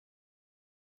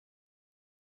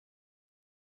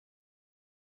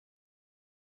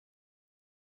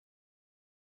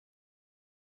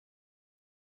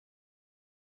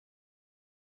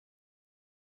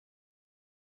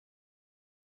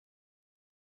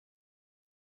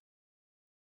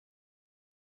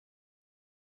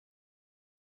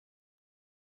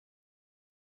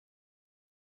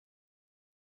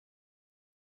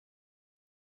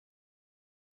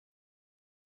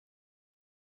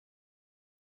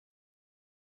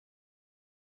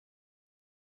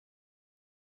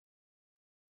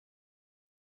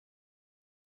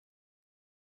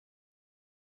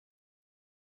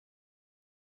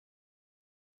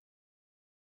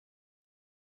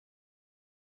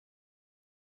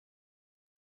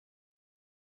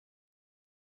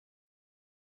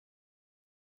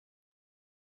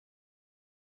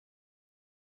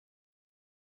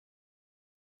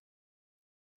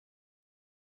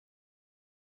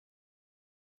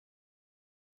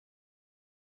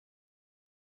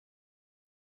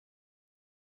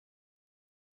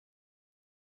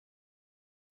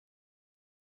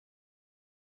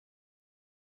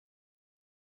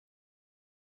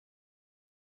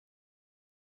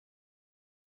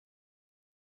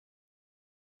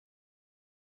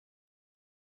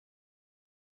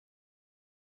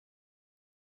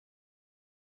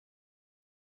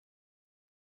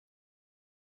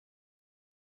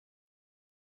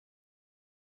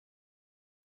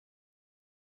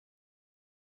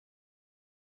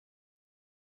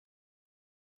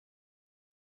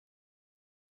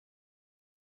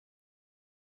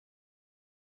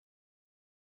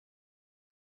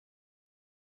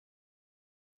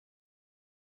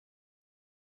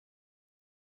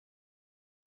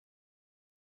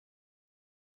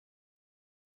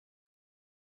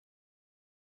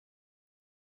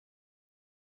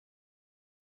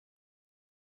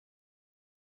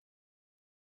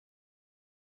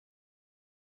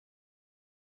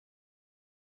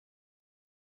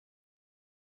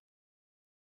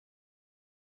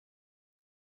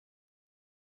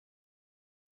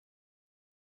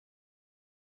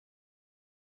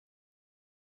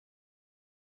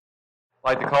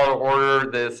I'd like to call to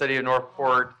order the City of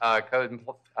Northport Code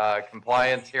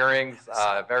Compliance hearings.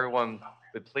 If everyone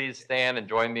would please stand and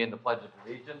join me in the Pledge of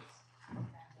Allegiance.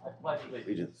 I pledge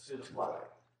allegiance to the flag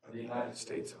of the United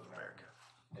States of America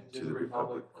and to the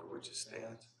republic for which it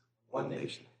stands, one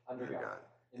nation, under God,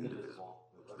 indivisible,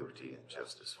 with liberty and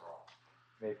justice for all.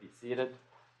 You may be seated.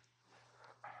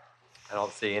 I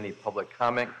don't see any public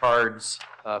comment cards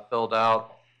filled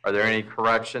out. Are there any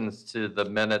corrections to the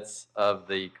minutes of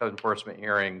the code enforcement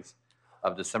hearings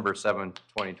of December 7th,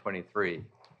 2023?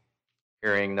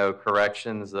 Hearing no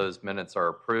corrections, those minutes are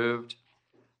approved.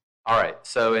 All right,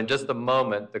 so in just a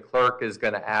moment, the clerk is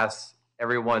going to ask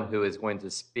everyone who is going to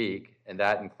speak, and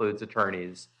that includes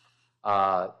attorneys,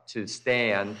 to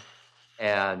stand,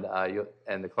 and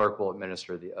the clerk will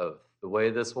administer the oath. The way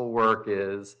this will work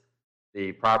is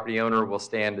the property owner will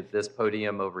stand at this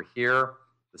podium over here.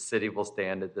 The city will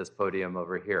stand at this podium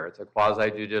over here. It's a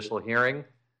quasi-judicial hearing,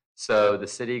 so the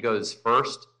city goes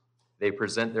first. They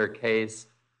present their case.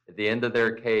 At the end of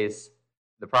their case,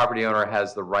 the property owner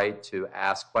has the right to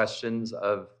ask questions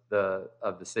of the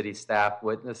city staff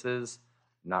witnesses.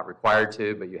 Not required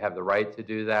to, but you have the right to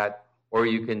do that. Or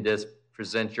you can just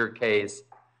present your case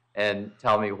and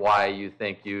tell me why you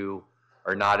think you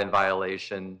are not in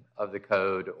violation of the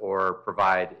code or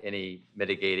provide any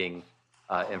mitigating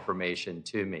information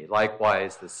to me.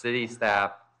 Likewise, the city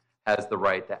staff has the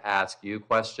right to ask you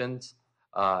questions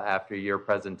after your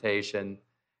presentation,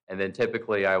 and then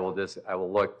typically I will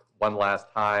look one last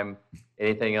time,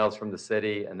 anything else from the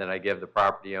city, and then I give the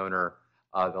property owner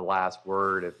the last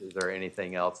word if there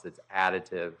anything else that's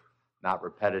additive, not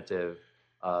repetitive,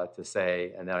 to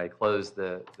say, and then I close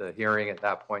the hearing at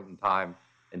that point in time,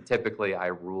 and typically I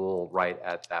rule right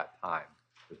at that time.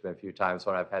 There's been a few times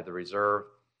when I've had the reserve,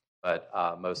 but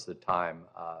most of the time,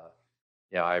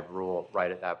 I rule right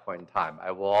at that point in time.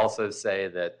 I will also say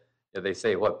that they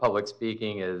say what public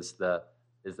speaking is the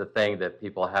thing that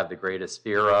people have the greatest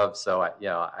fear of. So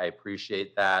I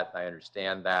appreciate that. I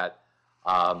understand that.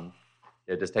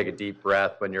 Just take a deep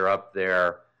breath when you're up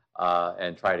there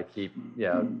and try to keep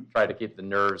the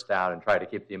nerves down and try to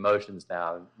keep the emotions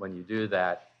down. When you do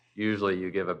that, usually you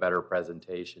give a better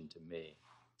presentation to me.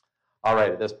 All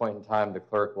right, at this point in time, the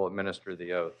clerk will administer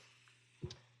the oath.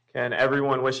 Can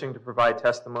everyone wishing to provide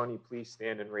testimony please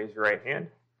stand and raise your right hand?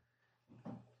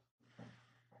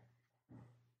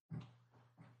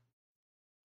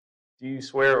 Do you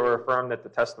swear or affirm that the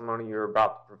testimony you're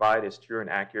about to provide is true and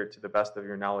accurate to the best of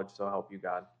your knowledge, so help you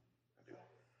God? I do.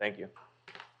 Thank you.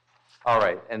 All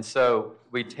right, and so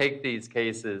we take these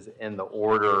cases in the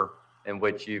order in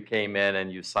which you came in and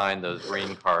you signed those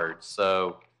green cards.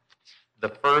 So the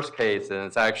first case, and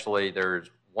it's actually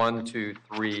there's 1, 2,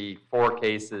 3, 4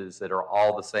 cases that are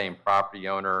all the same property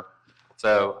owner.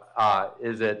 So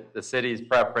is it the city's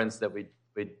preference that we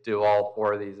do all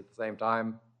 4 of these at the same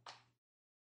time?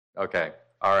 Okay,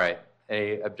 all right.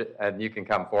 And you can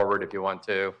come forward if you want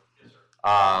to. Yes,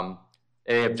 sir.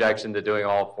 Any objection to doing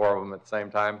all 4 of them at the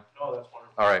same time? No, that's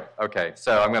wonderful. All right, okay.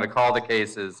 So I'm going to call the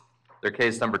cases. They're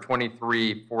case number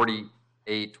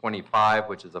 234825,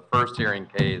 which is a first hearing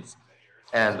case.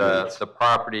 And the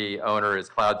property owner is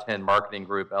Cloud 10 Marketing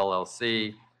Group,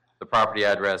 LLC. The property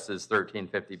address is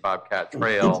 1350 Bobcat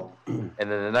Trail. And then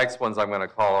the next ones I'm going to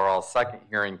call are all second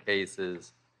hearing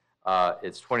cases.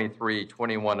 It's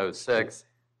 232106.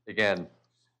 Again,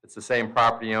 it's the same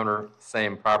property owner,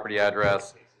 same property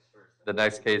address. The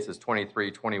next case is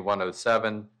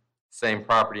 232107. Same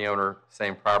property owner,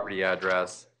 same property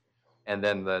address. And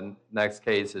then the next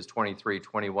case is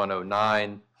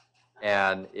 232109.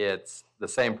 And it's the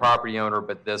same property owner,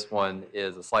 but this one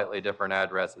is a slightly different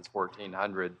address. It's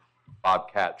 1400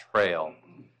 Bobcat Trail.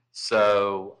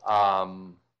 So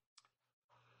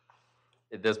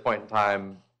at this point in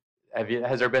time,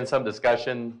 has there been some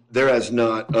discussion? There has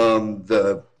not.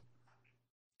 The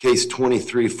case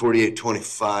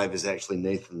 234825 is actually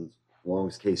Nathan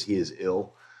Long's case. He is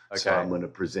ill, so I'm going to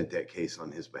present that case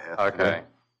on his behalf. Okay.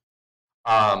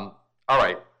 All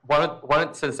right.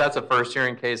 Since that's a first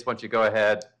hearing case, why don't you go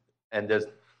ahead and just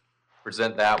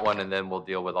present that one, and then we'll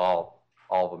deal with all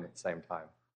of them at the same time.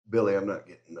 Billy, I'm not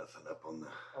getting nothing up on the.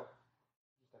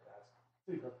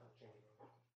 There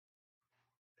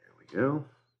we go.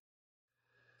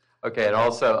 Okay, and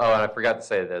also, and I forgot to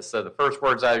say this. So the first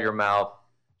words out of your mouth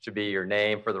should be your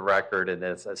name for the record, and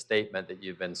then it's a statement that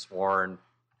you've been sworn.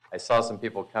 I saw some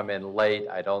people come in late.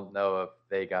 I don't know if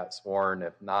they got sworn.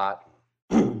 If not,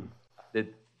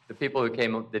 did the people who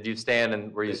came, did you stand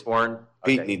and were you sworn?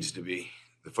 Pete needs to be.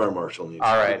 The fire marshal needs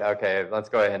All to right, be. okay. Let's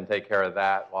go ahead and take care of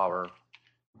that while we're.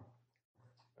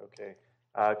 Okay.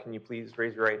 Can you please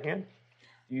raise your right hand?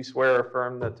 Do you swear or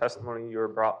affirm the testimony you're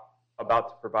about to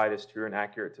provide is true and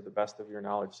accurate to the best of your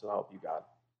knowledge, so help you God?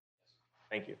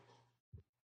 Thank you.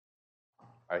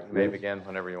 All right, you may begin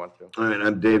whenever you want to. All right,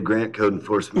 I'm Dave Grant, Code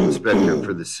Enforcement Inspector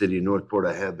for the City of Northport.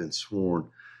 I have been sworn.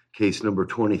 Case number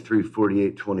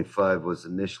 234825 was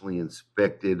initially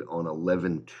inspected on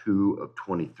 11/2 of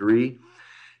 23,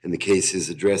 and the case is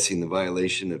addressing the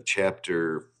violation of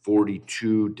Chapter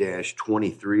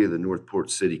 42-23 of the Northport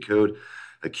City Code,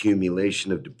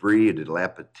 accumulation of debris, a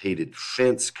dilapidated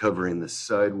fence covering the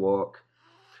sidewalk.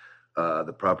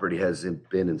 The property has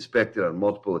been inspected on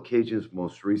multiple occasions,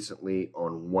 most recently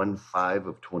on 1/5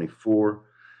 of 24.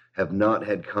 Have not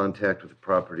had contact with the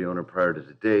property owner prior to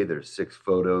today. There's 6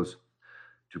 photos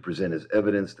to present as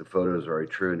evidence. The photos are a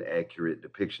true and accurate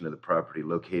depiction of the property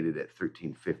located at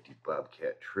 1350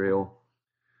 Bobcat Trail.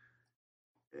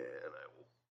 And I will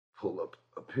pull up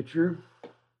a picture.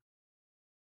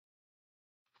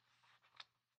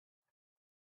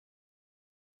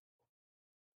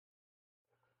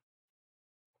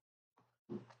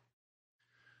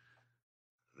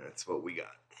 That's what we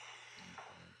got.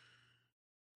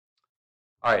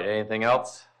 All right, anything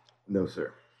else? No,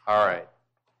 sir. All right.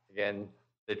 Again,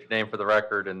 state your name for the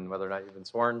record and whether or not you've been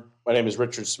sworn. My name is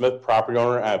Richard Smith, property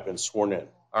owner. I've been sworn in.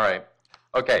 All right.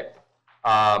 Okay.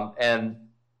 And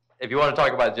if you want to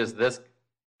talk about just this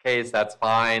case, that's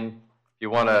fine. If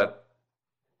you want to,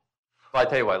 well, I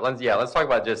tell you what, let's talk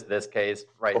about just this case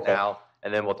right Okay. now,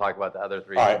 and then we'll talk about the other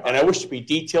 3. All right, and I wish to be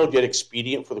detailed yet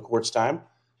expedient for the court's time.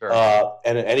 Sure.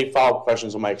 And any follow-up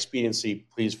questions on my expediency,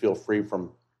 please feel free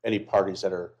from any parties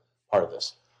that are part of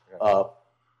this. Okay.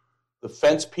 The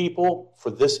fence people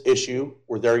for this issue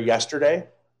were there yesterday,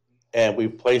 and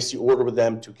we've placed the order with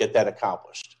them to get that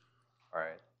accomplished. All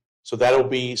right. So that'll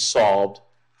be solved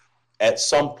at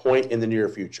some point in the near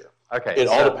future. Okay. It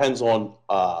all depends on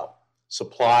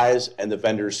supplies and the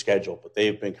vendor's schedule, but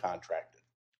they've been contracted.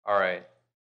 All right.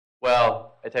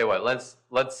 Well, I tell you what, let's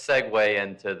segue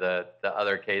into the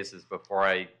other cases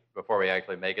before we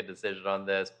actually make a decision on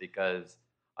this, because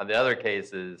on the other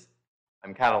cases,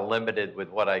 I'm kind of limited with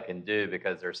what I can do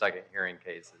because they're second hearing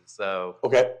cases. So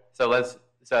Okay.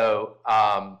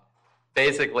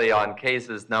 Basically on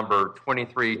cases number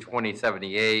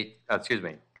 23-2078,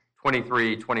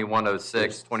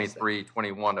 23-2106,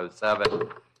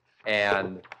 23-2107,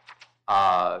 and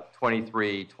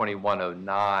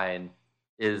 23-2109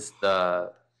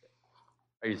 are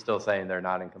you still saying they're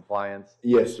not in compliance?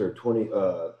 Yes, sir.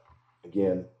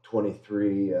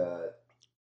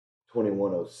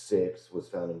 2106 was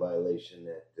found in violation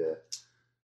at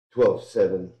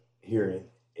 12/7 hearing,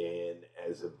 and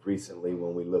as of recently,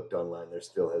 when we looked online, there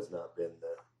still has not been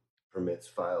the permits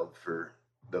filed for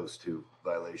those 2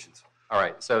 violations. All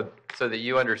right, so that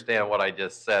you understand what I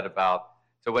just said about,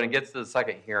 so when it gets to the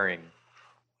second hearing,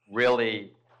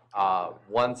 really,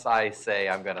 once I say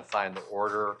I'm going to sign the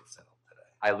order,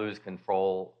 I lose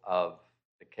control of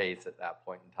the case at that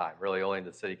point in time. Really, only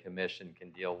the city commission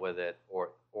can deal with it,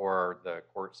 or the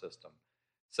court system.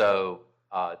 So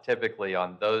typically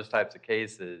on those types of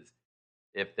cases,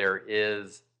 if there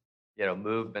is,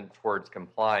 movement towards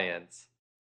compliance,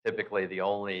 typically the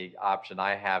only option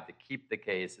I have to keep the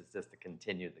case is just to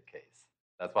continue the case.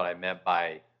 That's what I meant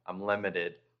by I'm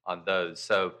limited on those.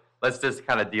 So let's just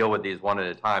kind of deal with these one at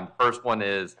a time. The first one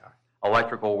is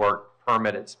electrical work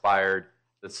permit expired.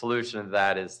 The solution to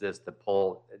that is just to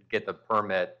get the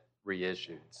permit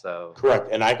reissued. So Correct.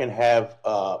 And I can have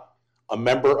a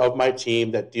member of my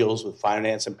team that deals with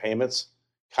finance and payments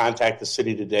contact the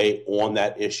city today on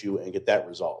that issue and get that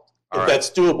resolved. If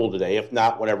that's doable today, if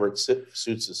not, whenever it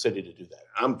suits the city to do that.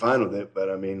 I'm fine with it, but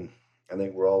I mean, I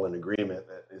think we're all in agreement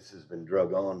that this has been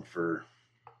drug on for.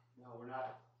 No, we're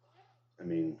not. I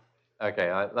mean.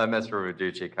 okay, let Mr.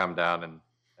 Reducci come down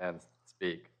and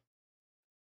speak.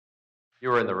 You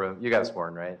were in the room. You got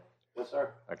sworn, right? Yes,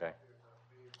 sir. Okay.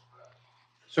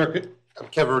 Sir, I'm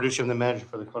Kevin Reducci. I'm the manager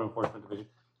for the Code Enforcement Division.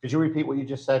 Could you repeat what you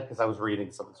just said? Because I was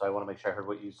reading something, so I want to make sure I heard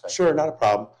what you said. Sure, not a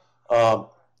problem.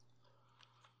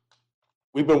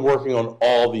 We've been working on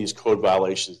all these code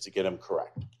violations to get them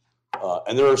correct.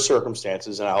 And there are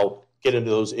circumstances, and I'll get into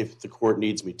those if the court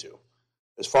needs me to.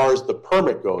 As far as the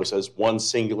permit goes, as one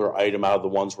singular item out of the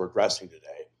ones we're addressing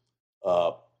today,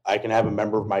 I can have a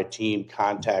member of my team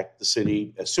contact the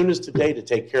city as soon as today to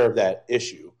take care of that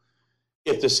issue.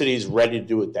 If the city's ready to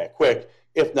do it that quick,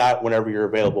 if not, whenever you're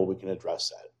available, we can address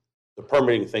that. The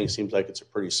permitting thing seems like it's a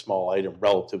pretty small item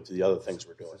relative to the other things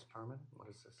we're doing. Is this permit? What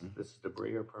is this? This is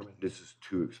debris or permit? This is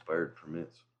 2 expired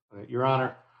permits. Your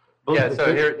Honor. Yeah,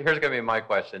 so here's going to be my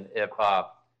question. If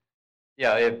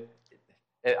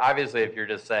obviously, if you're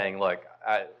just saying, look,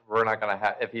 we're not going to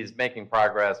have, if he's making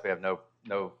progress, we have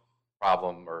no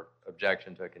problem or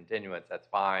objection to a continuance, that's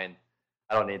fine.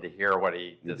 I don't need to hear what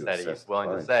he You just do said assess he's the willing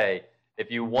to fine. say.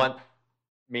 If you want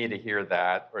me to hear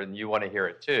that, or you want to hear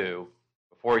it too,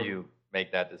 before you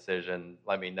make that decision,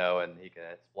 let me know and he can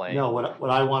explain. No, what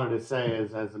I wanted to say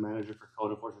is, as the manager for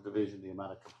Code Enforcement Division, the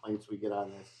amount of complaints we get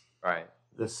on Right.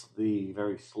 the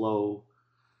very slow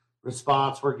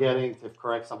response we're getting to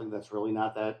correct something that's really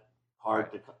not that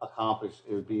hard to accomplish,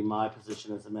 it would be my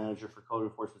position as a manager for Code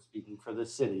Enforcement, speaking for the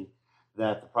city,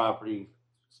 that the property,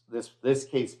 this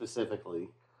case specifically,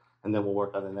 and then we'll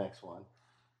work on the next one,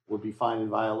 would be found in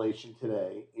violation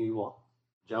today.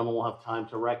 Gentlemen will have time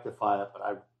to rectify it,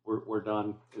 but we're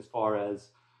done as far as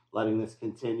letting this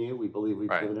continue. We believe we've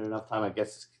Right. given it enough time. I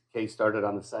guess this case started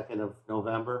on the 2nd of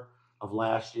November of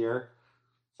last year.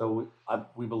 So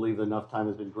we believe enough time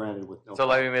has been granted with no. So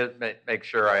let me make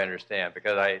sure I understand,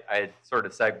 because I sort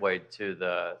of segued to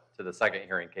the second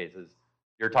hearing cases.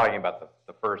 You're talking about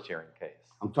the first hearing case.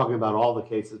 I'm talking about all the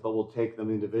cases, but we'll take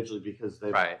them individually because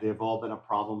Right. they've all been a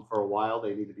problem for a while.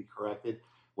 They need to be corrected.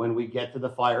 When we get to the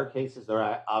fire cases,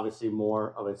 they're obviously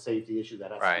more of a safety issue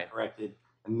that has to be Right. corrected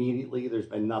immediately. There's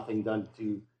been nothing done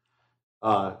to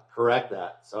correct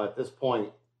that. So at this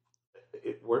point,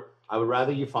 I would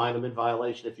rather you find him in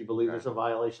violation if you believe there's a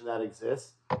violation that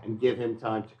exists, and give him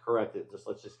time to correct it.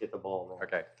 Let's just get the ball rolling.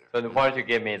 Okay. So why don't you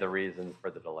give me the reasons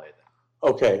for the delay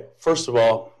then? Okay, first of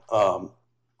all,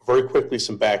 very quickly,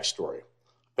 some backstory.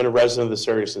 Been a resident of this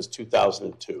area since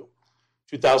 2002.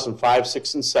 2005,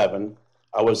 6, and 7,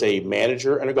 I was a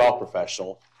manager and a golf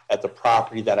professional at the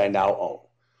property that I now own.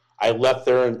 I left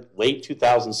there in late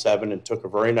 2007 and took a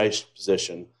very nice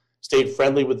position, stayed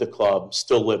friendly with the club,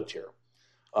 still lived here,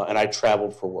 and I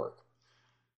traveled for work.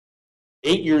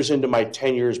 8 years into my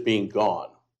 10 years being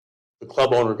gone, the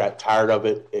club owner got tired of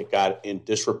it. It got in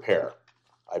disrepair.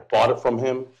 I bought it from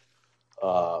him,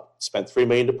 spent $3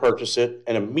 million to purchase it,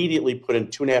 and immediately put in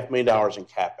 $2.5 million in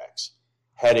CapEx.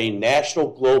 Had a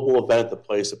national global event at the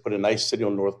place that put a nice city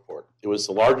on Northport. It was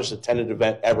the largest attended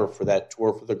event ever for that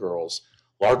tour for the girls,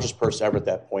 largest purse ever at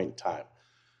that point in time.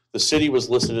 The city was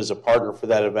listed as a partner for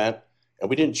that event, and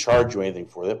we didn't charge you anything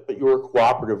for it, but you were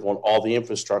cooperative on all the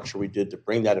infrastructure we did to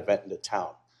bring that event into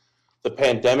town. The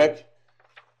pandemic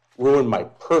ruined my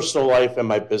personal life and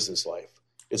my business life.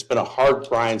 It's been a hard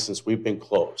grind since we've been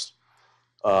closed.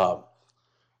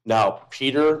 Now,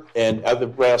 Peter and other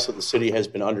brass of the city has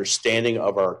been understanding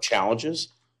of our challenges.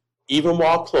 Even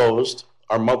while closed,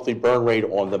 our monthly burn rate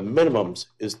on the minimums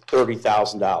is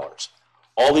 $30,000.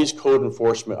 All these code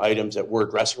enforcement items that we're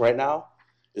addressing right now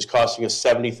is costing us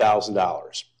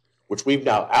 $70,000, which we've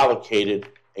now allocated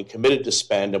and committed to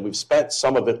spend, and we've spent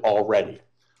some of it already.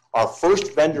 Our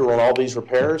first vendor on all these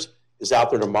repairs is out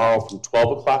there tomorrow from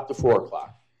 12 o'clock to 4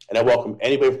 o'clock. And I welcome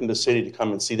anybody from the city to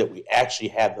come and see that we actually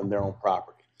have them their own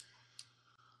property.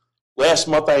 Last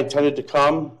month, I intended to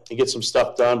come and get some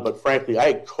stuff done, but frankly, I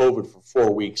had COVID for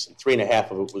 4 weeks, and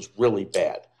 3.5 of it was really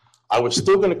bad. I was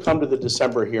still going to come to the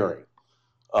December hearing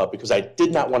because I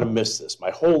did not want to miss this. My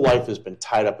whole life has been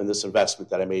tied up in this investment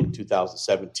that I made in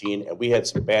 2017, and we had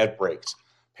some bad breaks.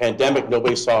 Pandemic,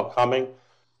 nobody saw it coming.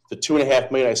 The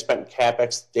 $2.5 million I spent in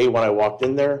CapEx the day when I walked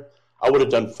in there, I would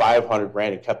have done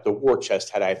 $500,000 and kept the war chest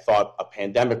had I thought a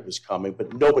pandemic was coming,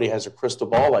 but nobody has a crystal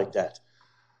ball like that.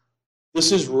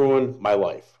 This has ruined my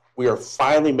life. We are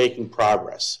finally making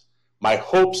progress. My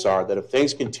hopes are that if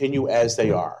things continue as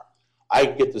they are, I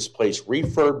can get this place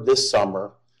refurbed this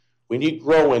summer. We need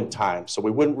grow-in time, so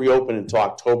we wouldn't reopen until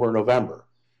October or November.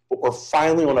 But we're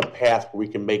finally on a path where we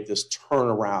can make this turn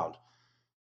around.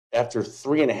 After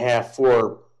 3.5,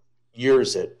 4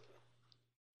 years that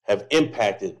have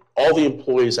impacted all the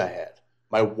employees I had,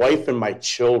 my wife and my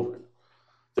children,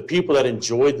 the people that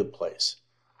enjoyed the place.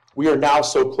 We are now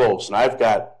so close, and I've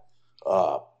got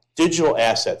digital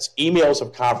assets, emails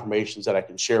of confirmations that I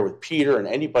can share with Peter and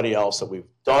anybody else that we've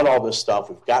done all this stuff.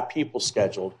 We've got people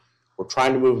scheduled. We're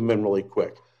trying to move them in really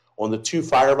quick. On the 2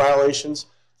 fire violations,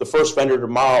 the first vendor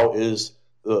tomorrow is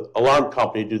the alarm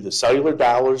company to do the cellular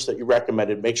dialers that you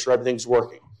recommended, make sure everything's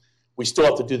working. We still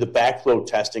have to do the backflow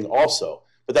testing also,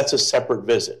 but that's a separate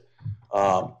visit.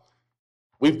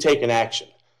 We've taken action.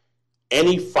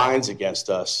 Any fines against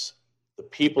us, the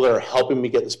people that are helping me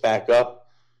get this back up,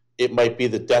 it might be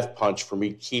the death punch for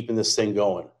me keeping this thing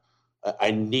going.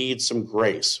 I need some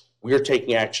grace. We are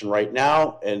taking action right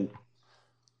now, and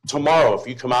tomorrow, if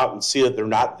you come out and see that they're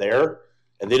not there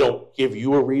and they don't give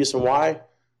you a reason why,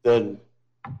 then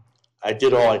I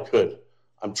did all I could.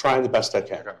 I'm trying the best I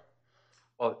can. Okay.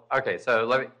 Well, okay, so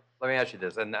let me ask you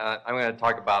this, and I'm going to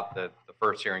talk about the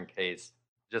first hearing case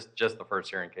just the first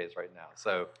hearing case right now.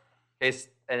 So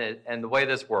and the way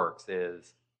this works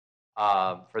is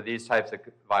for these types of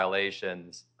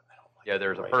violations,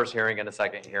 there's a first hearing and a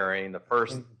second hearing. The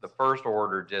first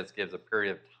order just gives a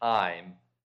period of time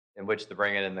in which to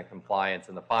bring it into compliance,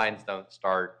 and the fines don't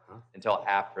start until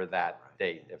after that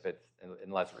date,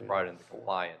 unless it's brought into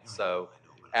compliance. So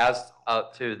as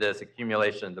to this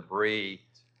accumulation of debris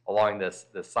along this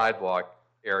sidewalk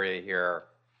area here,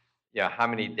 how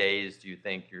many days do you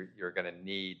think you're going to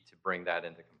need to bring that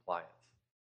into compliance?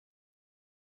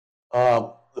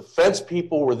 The fence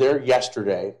people were there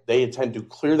yesterday. They intend to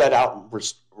clear that out and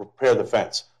repair the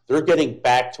fence. They're getting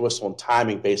back to us on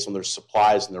timing based on their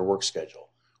supplies and their work schedule.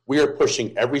 We are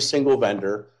pushing every single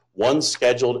vendor, ones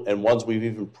scheduled and ones we've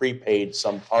even prepaid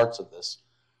some parts of this,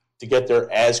 to get there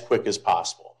as quick as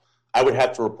possible. I would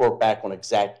have to report back on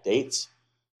exact dates.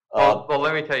 Well,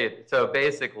 let me tell you. So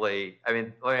basically, let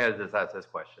me just ask this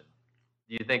question.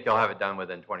 Do you think you'll have it done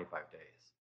within 25 days?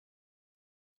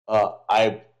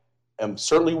 I am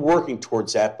certainly working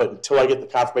towards that, but until I get the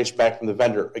confirmation back from the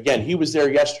vendor. Again, he was there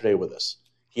yesterday with us.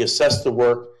 He assessed the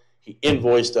work, he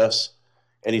invoiced us,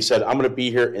 and he said, I'm going to be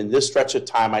here in this stretch of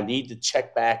time. I need to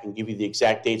check back and give you the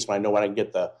exact dates when I know when I can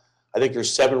get I think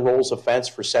there's 7 rolls of fence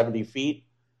for 70 feet,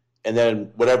 and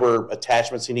then whatever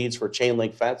attachments he needs for a chain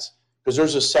link fence, because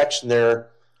there's a section there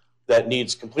that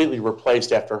needs completely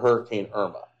replaced after Hurricane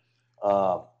Irma.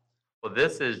 Well,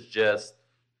 this is just,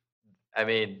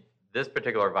 this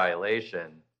particular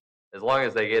violation, as long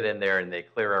as they get in there and they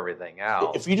clear everything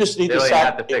out, if you just need they don't to even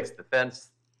have to fix the fence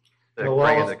to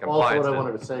bring it into compliance. Also, what I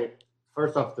wanted to say,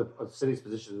 first off, the city's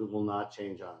position will not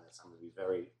change on this. I'm going to be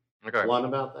very blunt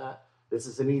about that. This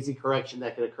is an easy correction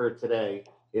that could occur today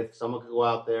if someone could go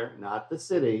out there, not the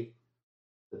city,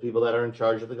 the people that are in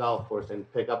charge of the golf course,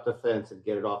 and pick up the fence and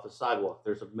get it off the sidewalk.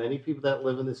 There's many people that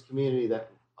live in this community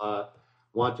that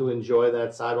want to enjoy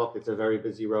that sidewalk. It's a very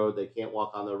busy road. They can't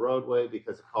walk on the roadway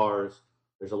because of cars.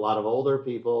 There's a lot of older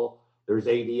people. There's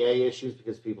ADA issues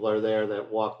because people are there that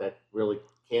really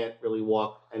can't really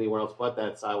walk anywhere else but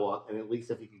that sidewalk. And at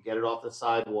least if you could get it off the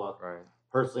sidewalk. Right.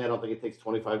 Personally, I don't think it takes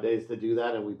 25 days to do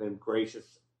that, and we've been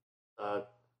gracious to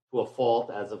a fault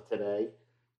as of today.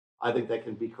 I think that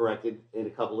can be corrected in a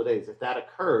couple of days. If that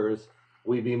occurs,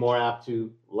 we'd be more apt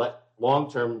to let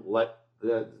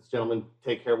this gentleman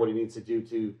take care of what he needs to do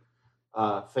to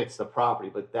fix the property,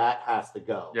 but that has to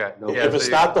go. Yeah. If it's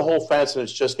not the whole fence and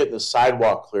it's just getting the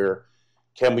sidewalk clear,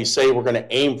 can we say we're going to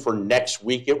aim for next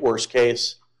week at worst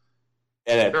case?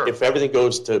 And if everything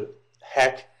goes to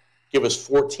heck, give us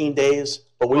 14 days?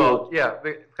 But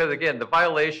because again, the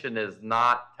violation is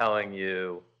not telling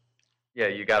you,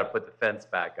 you got to put the fence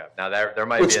back up. Now there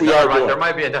might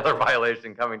be another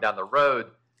violation coming down the road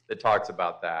that talks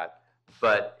about that,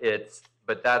 but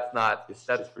that's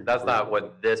not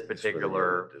what this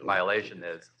particular violation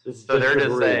is. So they're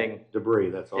just saying debris.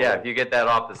 That's all. Yeah, if you get that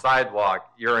off the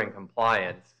sidewalk, you're in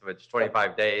compliance, which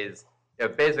 25 days.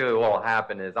 Basically, what will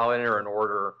happen is I'll enter an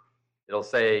order. It'll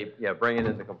say, bring it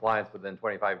into compliance within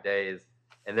 25 days,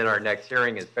 and then our next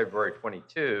hearing is February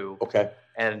 22. Okay.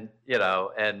 And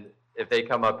and if they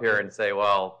come up here and say,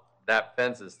 well, that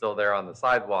fence is still there on the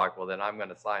sidewalk, well, then I'm going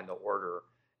to sign the order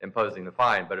imposing the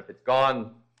fine. But if it's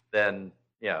gone, then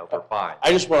we're fine.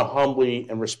 I just want to humbly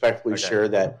and respectfully share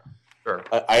that. Sure.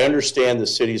 I understand the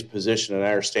city's position, and I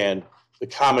understand the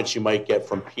comments you might get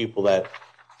from people that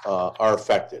are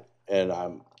affected, and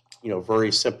I'm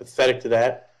very sympathetic to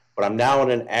that. But I'm now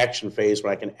in an action phase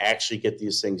when I can actually get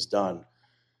these things done.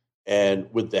 And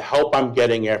with the help I'm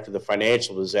getting after the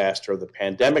financial disaster of the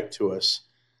pandemic to us,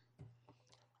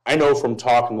 I know from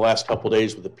talking the last couple of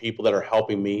days with the people that are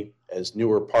helping me as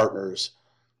newer partners,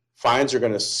 fines are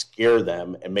going to scare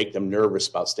them and make them nervous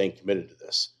about staying committed to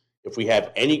this. If we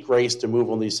have any grace to move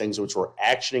on these things, which we're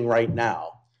actioning right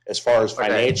now, as far as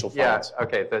financial fines.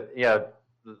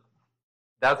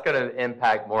 That's going to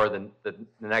impact more than the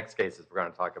next cases we're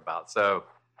going to talk about. So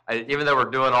even though we're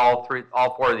doing all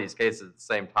 4 of these cases at the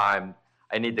same time,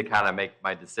 I need to kind of make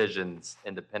my decisions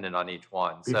independent on each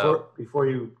one. Before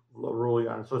you rule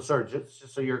on, so sir,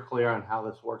 just so you're clear on how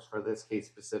this works for this case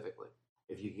specifically,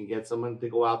 if you can get someone to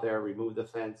go out there, remove the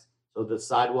fence, so the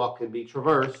sidewalk can be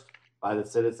traversed by the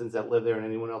citizens that live there and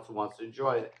anyone else who wants to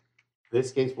enjoy it,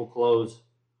 this case will close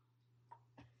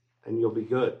and you'll be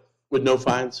good. With no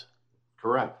fines?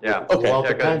 Correct. Yeah. Okay. Well, it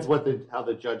depends how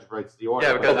the judge writes the order.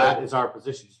 Yeah, because that is our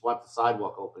position. Just want the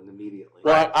sidewalk open immediately.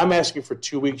 Well, I'm asking for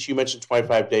 2 weeks. You mentioned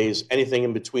 25 days. Anything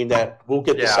in between that, we'll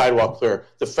get the sidewalk clear.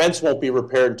 The fence won't be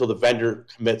repaired until the vendor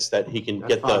commits that he can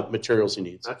get the materials he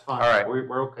needs. That's fine. All right.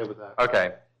 We're okay with that.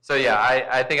 Okay. So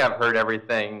I think I've heard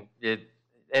everything.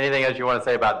 anything else you want to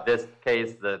say about this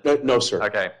case? No, sir.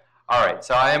 Okay. All right.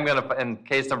 So I am going to, in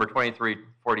case number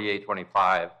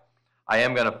 234825, I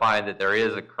am going to find that there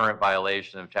is a current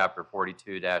violation of Chapter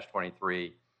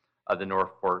 42-23 of the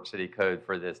Northport City Code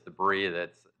for this debris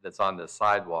that's on this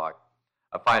sidewalk.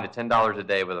 A fine of $10 a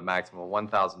day with a maximum of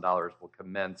 $1,000 will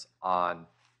commence on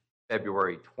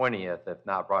February 20th, if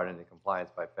not brought into compliance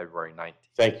by February 19th.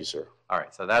 Thank you, sir. All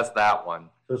right, so that's that one.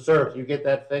 So, sir, if you get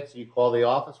that fixed, you call the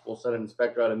office, we'll send an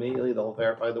inspector out immediately, they'll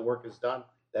verify the work is done.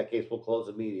 That case will close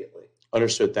immediately.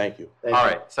 Understood. Thank you. Thank All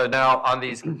you. right, so now on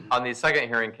these second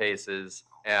hearing cases,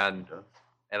 and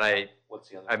What's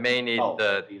the other? I may need Oh,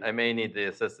 the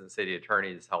assistant city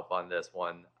attorney's help on this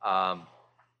one.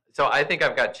 So I think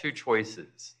I've got two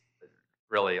choices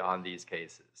really on these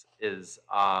cases. Actually,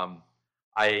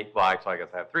 I guess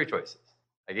I have three choices.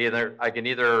 I can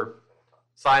either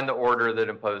sign the order that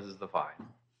imposes the fine.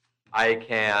 I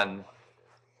can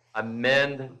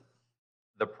amend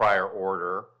the prior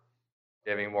order,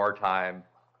 giving more time,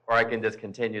 or I can just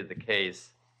continue the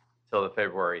case till the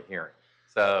February hearing.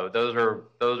 So those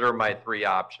are my three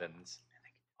options.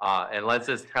 And let's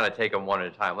just kind of take them one at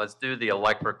a time. Let's do the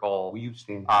electrical Will you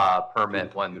stand?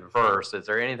 permit one first. Is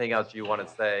there anything else you want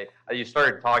to say? You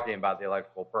started talking about the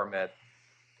electrical permit.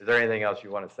 Is there anything else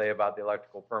you want to say about the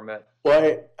electrical permit?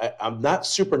 Well, I'm not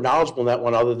super knowledgeable in that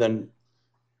one other than,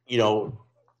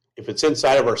 if it's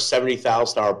inside of our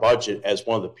 $70,000 budget as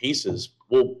one of the pieces,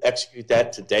 we'll execute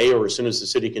that today or as soon as the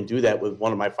city can do that with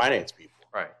one of my finance people.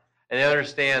 Right. And they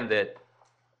understand that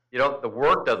the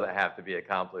work doesn't have to be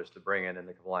accomplished to bring it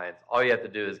into compliance. All you have to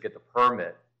do is get the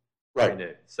permit Right.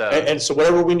 renewed. So, And so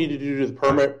whatever we need to do to the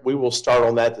permit, we will start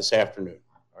on that this afternoon.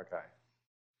 okay.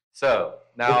 So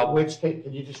now, Which case,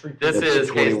 can you just repeat? this that?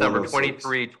 is case number 2106.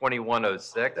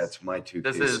 232106. That's my two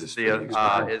This cases. is for the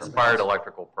use expired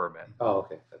electrical permit Oh,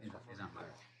 okay. That's fine.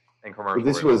 and Well, commercial.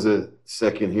 this was a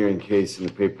second hearing case, and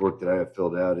the paperwork that I have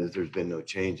filled out is there's been no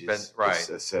changes. Right. It's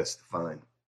assessed the fine.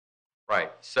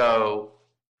 Right. So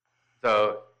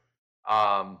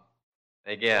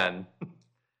again,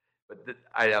 but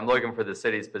I'm looking for the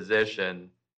city's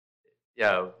position.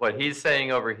 What he's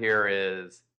saying over here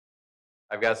is,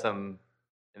 I've got some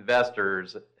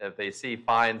investors, if they see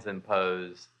fines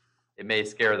imposed, it may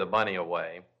scare the money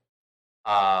away.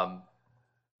 And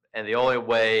the only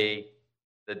way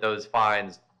that those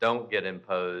fines don't get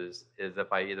imposed is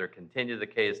if I either continue the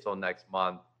case till next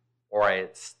month or I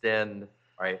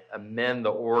amend the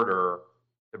order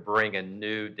to bring a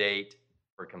new date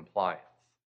for compliance.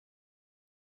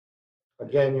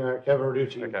 Again, you're Kevin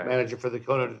Reducci, Okay. manager for the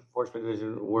Code Enforcement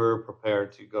Division. We're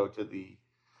prepared to go to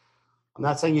I'm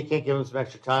not saying you can't give them some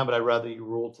extra time, but I'd rather you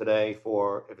rule today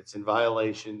for, if it's in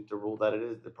violation, to rule that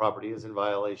the property is in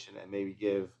violation and maybe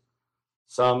give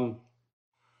some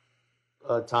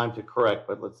time to correct,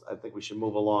 but I think we should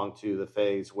move along to the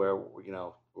phase where,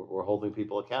 we're holding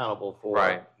people accountable for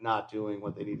Right. not doing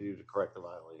what they need to do to correct the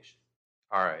violation.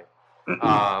 All right.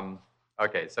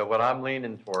 Okay, so what I'm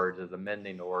leaning towards is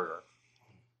amending the order.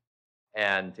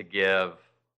 And to give,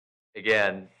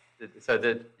 again, so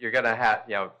that you're going to have,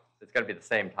 it's going to be the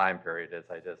same time period as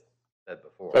I just said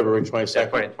before. February Yeah, 22nd.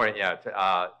 2020,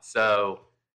 yeah. So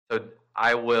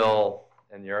I will,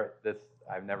 and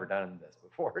I've never done this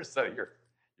before, so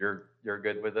you're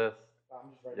good with this?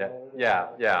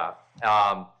 Yeah.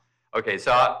 Okay,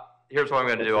 so here's what I'm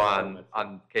going to do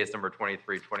on case number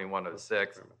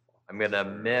 232106. I'm going to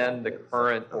amend the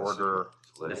current order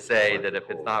to say that if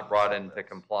it's not brought into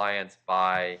compliance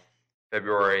by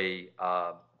February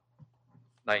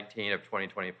 19 of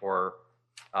 2024,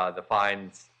 the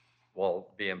fines will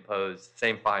be imposed,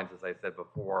 same fines as I said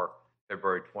before,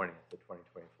 February 20th of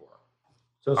 2024.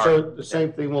 So, All sir, right. the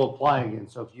same thing will apply again.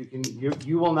 So if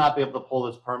you will not be able to pull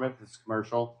this permit, this is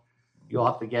commercial. You'll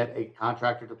have to get a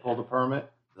contractor to pull the permit.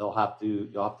 You'll have to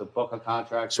book a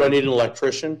contractor. So I need an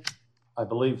electrician, I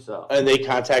believe so. and they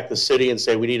contact the city and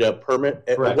say, we need a permit.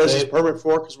 Correct. What is this permit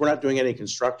for? Because we're not doing any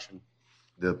construction.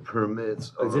 The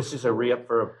permits. Is this just a re-up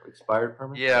for an expired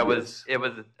permit? Yeah, it was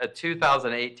a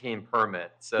 2018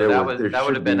 permit, so that would have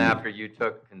should been be- after you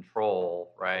took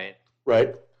control, right?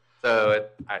 Right? So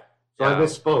So I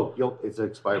misspoke. It's an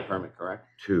expired permit, correct?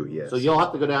 Two, yes. So you'll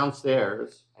have to go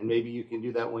downstairs, and maybe you can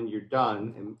do that when you're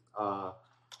done, and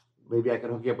maybe I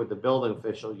can hook you up with the building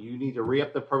official. You need to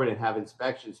re-up the permit and have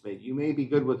inspections made. You may be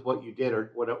good with what you did,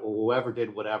 or whoever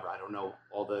did whatever. I don't know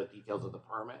all the details of the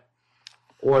permit.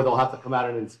 Or they'll have to come out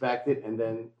and inspect it, and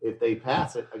then if they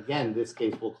pass it, again, this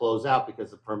case will close out because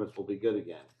the permits will be good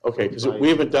again. Okay, because Right. we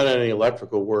haven't done any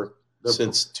electrical work The-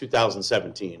 since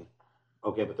 2017.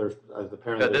 Okay, but there's No,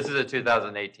 apparently. this is a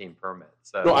 2018 permit,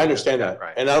 so. No, I understand that.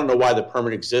 Right. And I don't know why the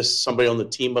permit exists. Somebody on the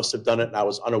team must have done it and I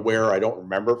was unaware. I don't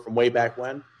remember from way back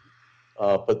when.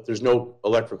 But there's no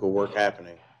electrical work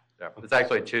happening. Yeah, it's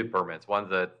actually 2 permits.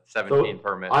 One's a 17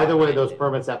 permit. Either way, one's an those 18.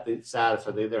 permits have to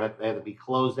satisfy. They either have to be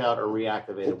closed out or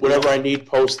reactivated. Whatever I need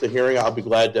post the hearing, I'll be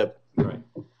glad to Right.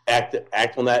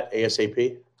 act on that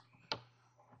ASAP.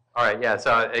 All right, yeah,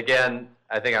 so again,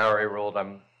 I think I already ruled,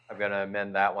 I'm gonna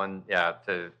amend that one, yeah,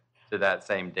 to that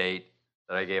same date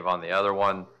that I gave on the other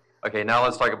one. Okay, now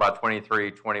let's talk about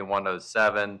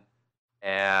 23-2107,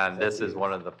 and this is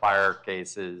one of the fire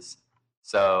cases.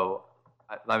 So,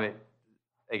 let me,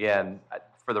 again,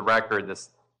 for the record, this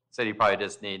city probably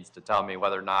just needs to tell me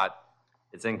whether or not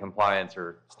it's in compliance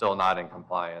or still not in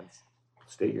compliance.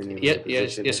 State your name. and Yes,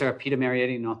 position. yes, sir. Peter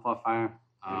Marietti, Northport Fire,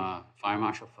 Fire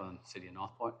Marshal for the City of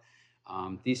Northport.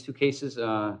 These 2 cases,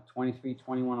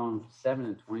 23-2107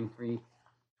 and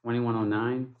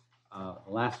 23-2109.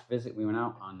 The last visit, we went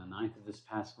out on the 9th of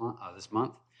this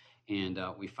month, and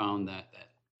we found that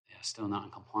they're still not in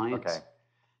compliance. Okay.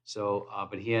 So,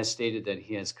 but he has stated that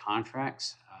he has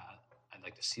contracts. I'd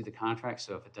like to see the contracts,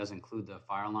 so if it does include the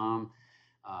fire alarm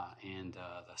and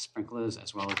the sprinklers,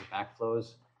 as well as the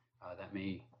backflows, that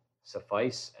may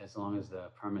suffice as long as the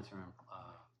permits are,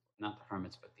 not the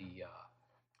permits, but the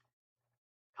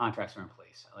contracts are in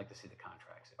place. I'd like to see the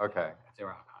contracts. Okay. If there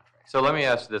are contracts. So let me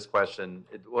ask you this question.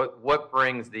 What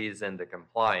brings these into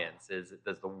compliance?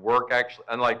 Does the work actually,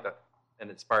 unlike an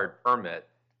expired permit,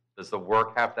 does the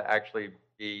work have to actually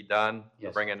be done to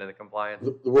Yes. bring it into compliance?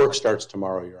 The work starts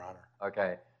tomorrow, Your Honor.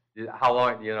 Okay. How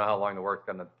long, do you know how long the work's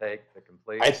gonna take to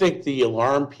complete? I think the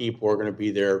alarm people are going to be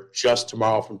there just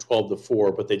tomorrow from 12 to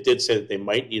 4, but they did say that they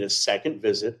might need a second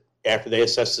visit after they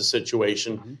assess the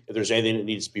situation, Mhm. if there's anything that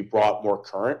needs to be brought more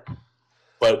current.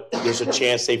 But there's a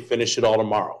chance they finish it all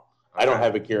tomorrow. I don't Okay.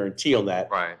 have a guarantee on that.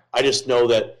 Right. I just know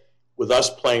that with us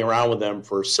playing around with them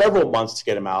for several months to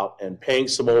get them out and paying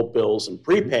some old bills and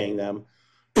prepaying them,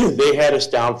 they had us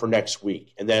down for next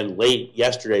week. And then late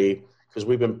yesterday, because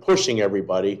we've been pushing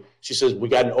everybody, she says, we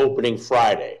got an opening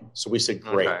Friday. So we said,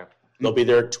 great. Okay. They'll be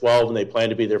there at 12 and they plan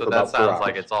to be there So for that about 4 sounds hours.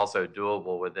 like it's also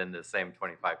doable within the same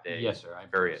 25 days. Yes, sir. I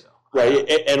believe Period. so. Right,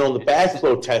 and on the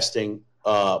backflow testing,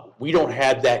 we don't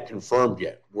have that confirmed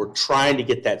yet. We're trying to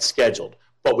get that scheduled,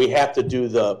 but we have to do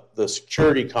the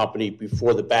security company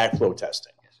before the backflow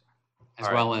testing. Yes, sir. As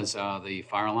All right. well as the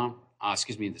fire alarm,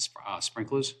 the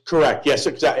sprinklers. Correct, yes,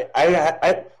 exactly.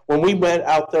 When we went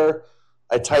out there,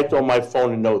 I typed on my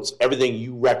phone and notes everything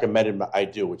you recommended I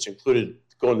do, which included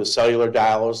going to cellular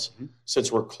dialers,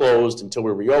 since we're closed until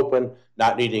we reopen,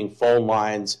 not needing phone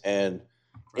lines and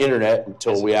internet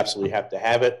until we absolutely have to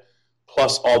have it,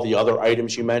 plus all the other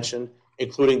items you mentioned,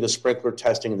 including the sprinkler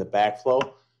testing and the backflow.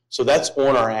 So that's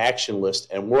on our action list,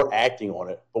 and we're acting on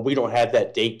it, but we don't have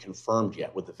that date confirmed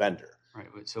yet with the vendor. Right.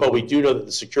 So But we do know that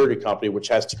the security company, which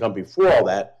has to come before all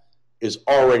that, is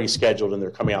already scheduled, and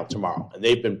they're coming out tomorrow, and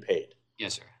they've been paid.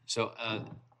 yes, sir. So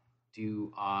do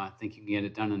you think you can get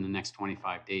it done in the next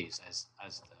 25 days as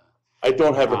the I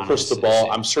don't have a Honest, crystal it's-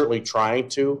 ball. I'm certainly trying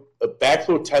to.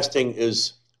 Backflow testing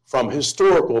is, from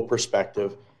historical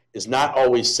perspective, is not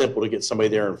always simple to get somebody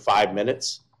there in 5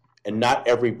 minutes, and not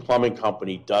every plumbing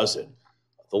company does it.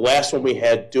 The last one we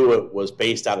had do it was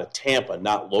based out of Tampa,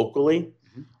 not locally.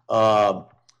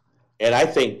 And I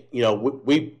think,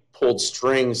 we pulled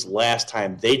strings last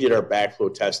time they did our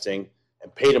backflow testing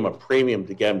and paid them a premium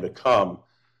to get them to come.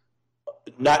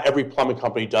 Not every plumbing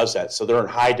company does that, so they're in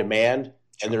high demand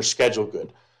and they're scheduled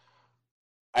good.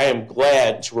 I am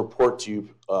glad to report to you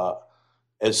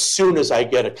as soon as I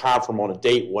get a confirm on a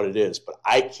date what it is, but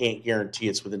I can't guarantee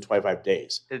it's within 25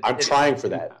 days. I'm trying for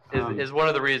that. Is one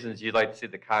of the reasons you'd like to see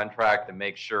the contract to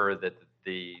make sure that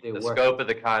the They work. scope of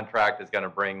the contract is going to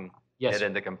bring yes, it sir.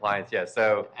 into compliance? Yeah,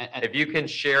 so And- if you can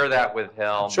share that with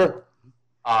him. Sure.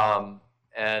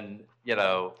 And,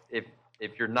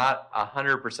 if you're not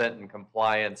 100% in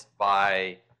compliance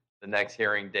by the next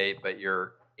hearing date, but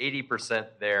you're 80%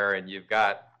 there and you've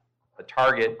got a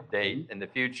target date in the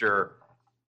future,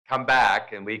 come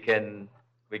back and we can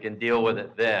deal with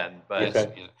it then. But Yes,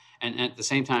 Okay. yeah. And at the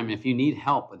same time, if you need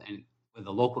help with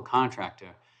a local contractor,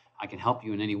 I can help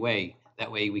you in any way.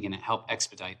 That way we can help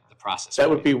expedite the process. That for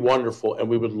would you. be wonderful, and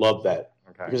we would love that.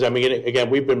 okay. Because,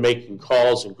 again, we've been making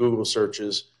calls and Google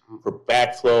searches for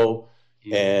backflow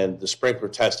Yeah. and the sprinkler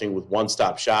testing with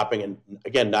one-stop shopping. And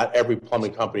again, not every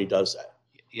plumbing company does that.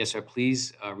 Yes, sir.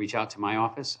 Please reach out to my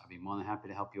office. I'll be more than happy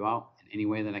to help you out in any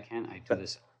way that I can. I do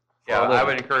this Yeah, Well, I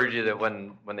would encourage you that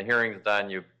when the hearing's done,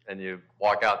 you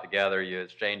walk out together, you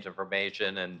exchange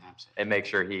information and make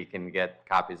sure he can get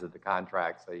copies of the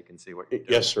contract so you can see what you're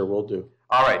doing. Yes, sir, will do.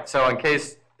 All right, so in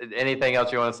case, anything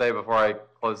else you want to say before I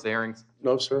close the hearings?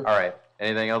 No, sir. All right,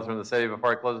 anything else from the city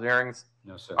before I close the hearings?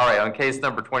 No, sir. All right, on case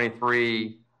number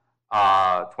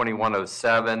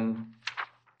 2107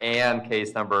 and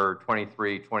case number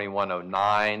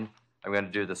 2109, I'm going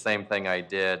to do the same thing I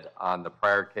did on the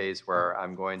prior case where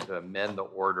I'm going to amend the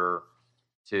order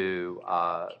to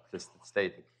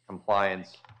state that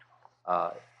compliance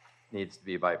needs to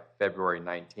be by February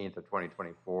 19th of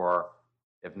 2024.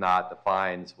 If not, the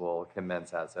fines will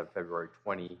commence as of February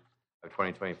 20 of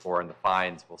 2024, and the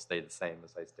fines will stay the same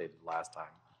as I stated last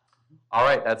time. All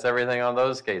right, that's everything on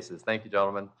those cases. Thank you,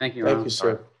 gentlemen. Thank you, Thank Ron. you,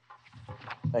 sir.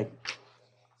 Thank you.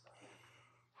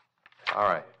 All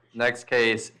right, next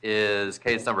case is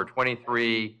case number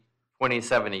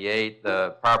 23-2078.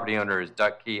 The property owner is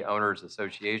Duck Key Owners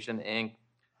Association, Inc.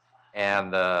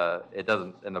 And it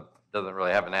doesn't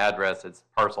really have an address. It's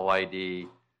parcel ID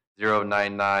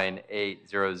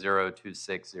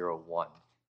 09980002601.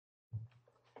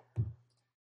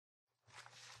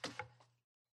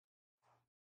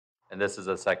 And this is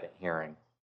a second hearing.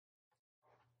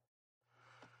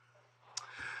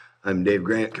 I'm Dave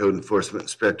Grant, Code Enforcement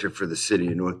Inspector for the City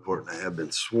of Northport, and I have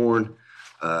been sworn.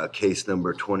 Case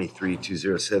number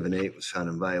 23-2078 was found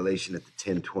in violation at the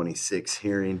 10/26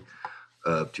 hearing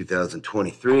of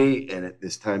 2023. And at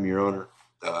this time, Your Honor,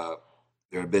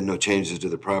 there have been no changes to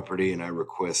the property, and I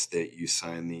request that you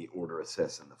sign the order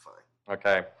assessing the fine.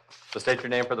 Okay, so state your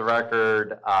name for the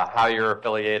record, how you're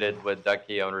affiliated with Duck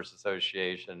Key Owners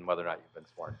Association, whether or not you've been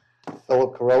sworn.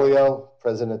 Philip Carolio,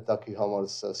 President Ducky Homeowners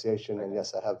Association, and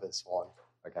yes, I have been sworn.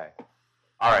 Okay.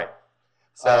 All right.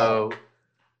 So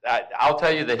I'll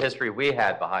tell you the history we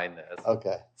had behind this.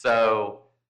 Okay. So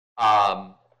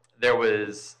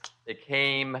it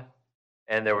came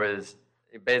and there was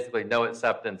basically no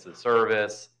acceptance of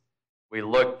service. We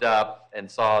looked up and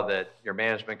saw that your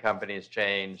management company has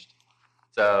changed.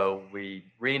 So we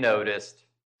re-noticed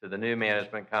to the new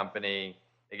management company.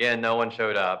 Again, no one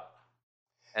showed up.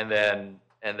 And then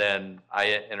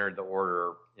I entered the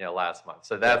order, last month.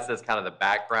 So that's just kind of the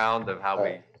background of how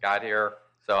we got here.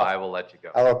 So I will let you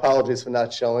go. Our apologies for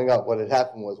not showing up. What had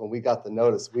happened was when we got the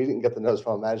notice, we didn't get the notice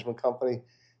from a management company.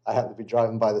 I happened to be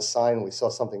driving by the sign, and we saw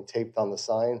something taped on the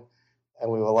sign,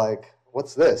 and we were like,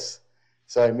 what's this?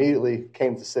 So I immediately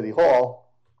came to City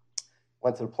Hall,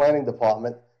 went to the planning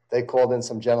department. They called in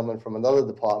some gentleman from another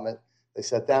department. They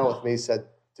sat down with me, said,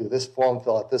 do this form,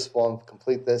 fill out this form,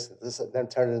 complete this, and then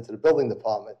turn it into the building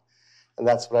department. And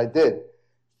that's what I did,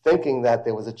 thinking that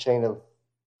there was a chain of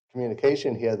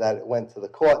communication here that it went to the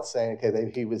court saying,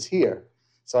 okay, he was here.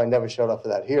 So I never showed up for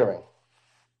that hearing.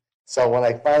 So when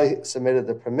I finally submitted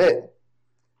the permit,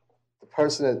 the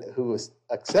person who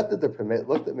accepted the permit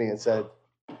looked at me and said,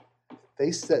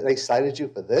 they cited you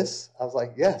for this? I was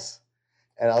like, yes.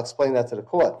 And I'll explain that to the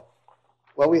court.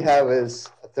 What we have is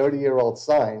a 30-year-old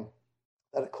sign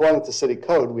that according to city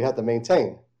code, we have to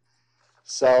maintain.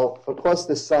 So because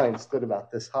this sign stood about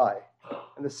this high,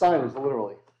 and the sign is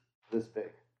literally this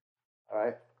big, all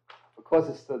right? Because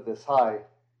it stood this high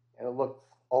and it looked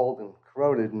old and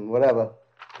corroded and whatever,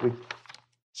 we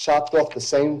chopped off the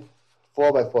same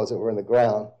 4x4s that were in the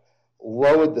ground,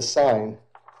 lowered the sign,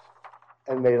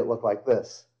 and made it look like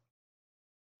this.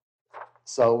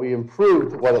 So we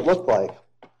improved what it looked like.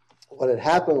 What had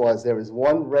happened was there is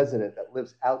one resident that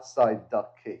lives outside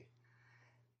Duck Key.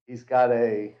 He's got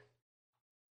a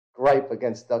gripe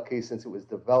against Duck Key since it was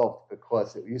developed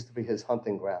because it used to be his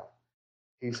hunting ground.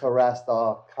 He's harassed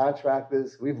our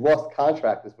contractors. We've lost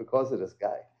contractors because of this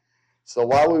guy. So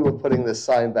while we were putting this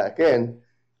sign back in,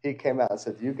 he came out and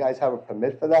said, do you guys have a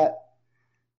permit for that?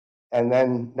 And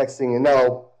then next thing you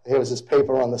know, here was this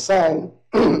paper on the sign,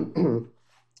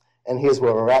 and here's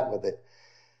where we're at with it.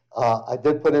 I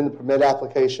did put in the permit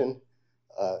application.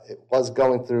 It was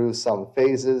going through some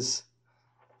phases.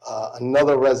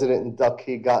 Another resident in Duck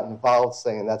Key got involved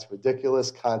saying that's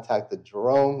ridiculous, contacted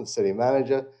Jerome, the city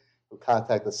manager, who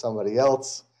contacted somebody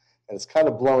else, and it's kind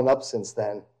of blown up since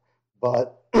then.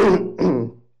 But yeah,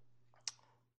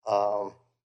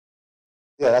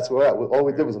 that's where we're at. All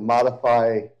we did was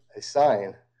modify a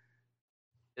sign.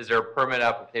 Is there a permit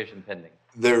application pending?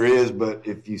 There is, but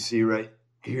if you see right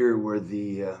here where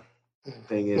the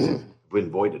thing is, it's been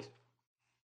voided.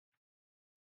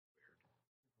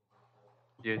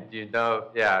 You know,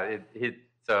 yeah,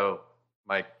 so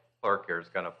my clerk here is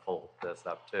going to pull this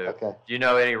up too. Okay. Do you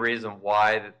know any reason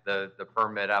why the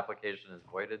permit application is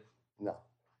voided? No.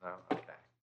 No? Okay.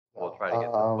 We'll try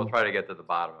to get to the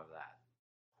bottom of that.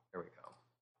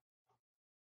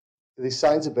 These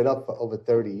signs have been up for over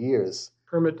 30 years.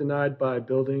 Permit denied by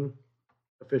building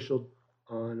official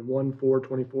on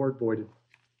 1/4/24, voided.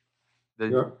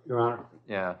 Your Honor,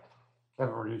 Yeah,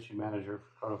 Kevin Reducci, manager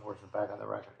for code enforcement, back on the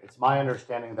record. It's my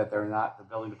understanding that the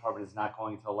building department is not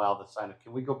going to allow the sign.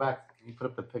 Can we go back? Can you put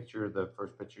up the picture, the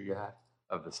first picture you had?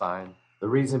 of the sign. The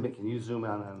reason, can you zoom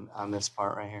in on this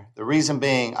part right here? The reason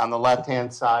being, on the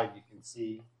left-hand side, you can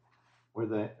see where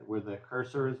the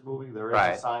cursor is moving. There is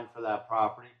Right. a sign for that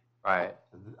property. Right.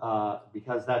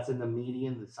 Because that's in the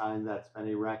median, the sign that's been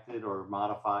erected or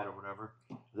modified or whatever,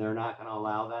 they're not going to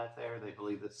allow that there. They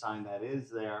believe the sign that is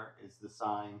there is the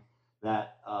sign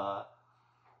that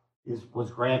was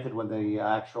granted when the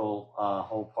actual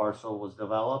whole parcel was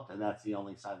developed, and that's the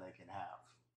only sign they can have.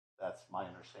 That's my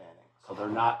understanding. So they're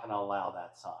not going to allow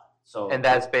that sign. So And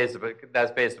that's based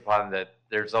upon that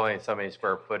there's only so many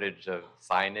square footage of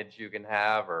signage you can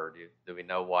have, or do we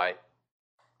know why?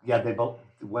 yeah, they both,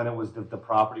 when it was the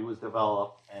property was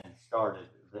developed and started,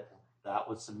 that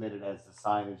was submitted as the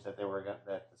signage that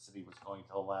that the city was going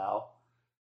to allow.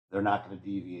 They're not going to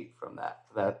deviate from that.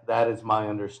 That is my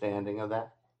understanding of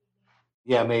that.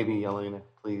 Yeah, maybe, Elena,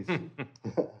 please.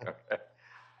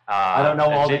 I don't know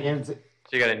all the ins.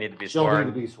 She's gonna need to be She'll need to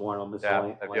sworn. be sworn. Miss Yeah,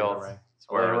 Elena if you'll Ray.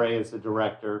 swear Elena her. Ray is the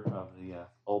director of the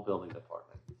whole building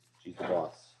department. She's the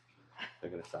boss. They're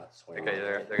going to start swearing. Okay,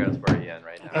 they're gonna swear you in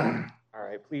right now. All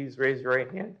right, please raise your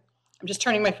right hand. I'm just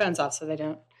turning my phones off so they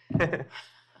don't.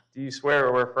 Do you swear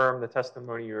or affirm the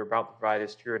testimony you're about to provide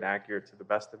is true and accurate to the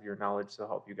best of your knowledge, so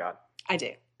help you God? I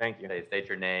do. Thank you. State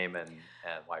your name and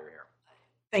why you're here.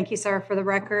 Thank you, sir, for the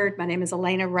record. My name is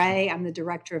Elena Ray. I'm the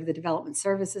director of the Development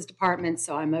Services Department,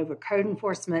 so I'm over code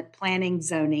enforcement, planning,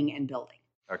 zoning, and building.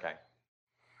 Okay.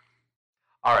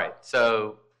 All right,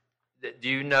 so do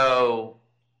you know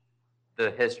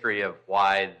the history of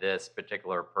why this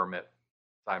particular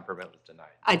sign permit was denied?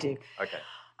 I do. Okay.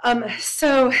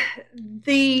 So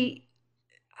the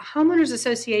homeowners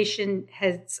association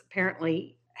has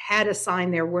apparently had a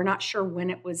sign there. We're not sure when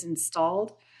it was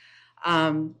installed,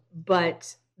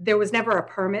 but there was never a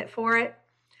permit for it.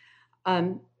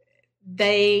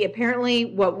 They apparently,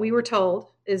 what we were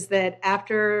told is that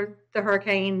after the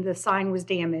hurricane, the sign was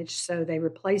damaged, so they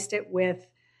replaced it with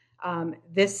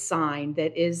this sign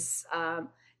that is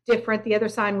different. The other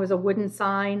sign was a wooden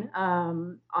sign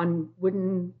on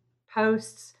wooden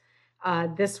posts.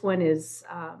 This one is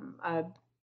a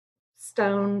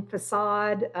stone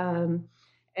facade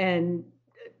and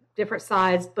different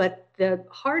size. But the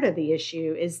heart of the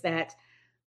issue is that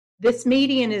this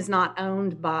median is not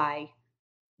owned by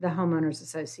the homeowners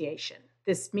association.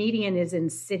 This median is in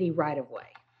city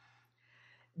right-of-way.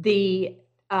 The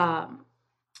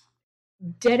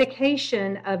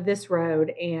dedication of this road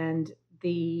and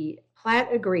the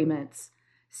plat agreements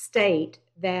state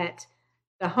that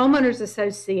the homeowners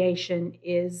association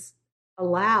is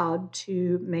allowed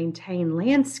to maintain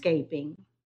landscaping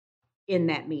in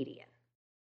that median.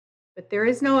 But there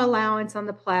is no allowance on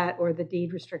the plat or the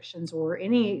deed restrictions or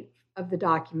any of the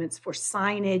documents for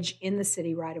signage in the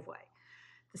city right-of-way.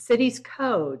 The city's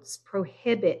codes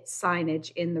prohibit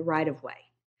signage in the right-of-way.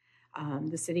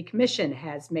 The city commission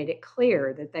has made it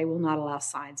clear that they will not allow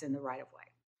signs in the right-of-way.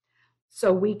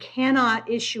 So we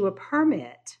cannot issue a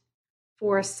permit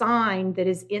for a sign that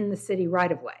is in the city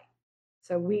right-of-way.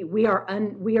 So we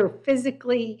are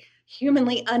physically,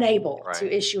 humanly unable to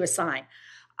issue a sign.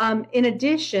 In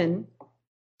addition,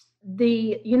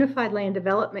 the Unified Land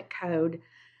Development Code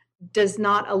does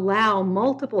not allow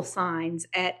multiple signs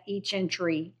at each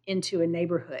entry into a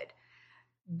neighborhood.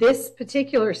 This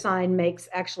particular sign makes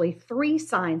actually 3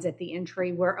 signs at the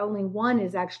entry where only 1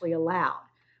 is actually allowed.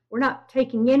 We're not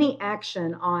taking any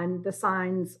action on the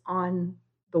signs on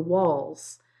the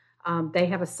walls. They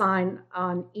have a sign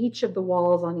on each of the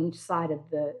walls on each side of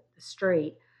the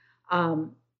street.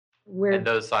 And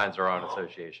those signs are on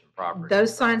association property.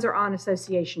 Those signs are on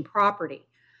association property.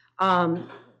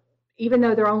 Even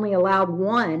though they're only allowed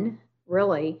 1,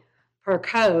 really, per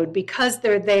code, because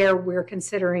they're there, we're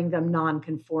considering them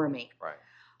non-conforming. Right.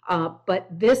 But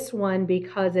this one,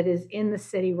 because it is in the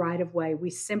city right-of-way, we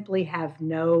simply have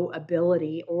no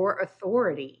ability or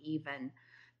authority even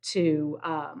to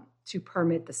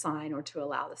permit the sign or to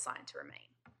allow the sign to remain.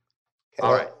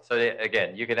 All right. So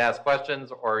again, you can ask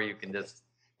questions or you can just.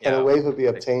 Can a waiver be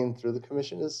obtained through the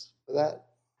commissioners for that?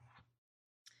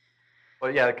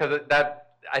 Well, yeah, because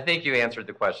I think you answered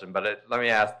the question, but let me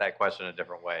ask that question a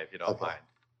different way, if you don't mind.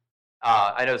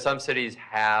 I know some cities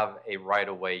have a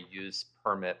right-of-way use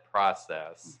permit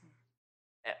process,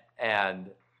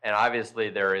 and obviously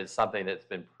there is something that's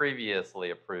been previously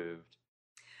approved,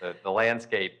 the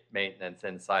landscape maintenance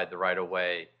inside the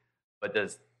right-of-way. But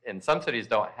does and some cities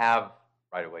don't have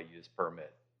right-of-way use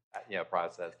permit,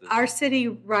 processes. Our city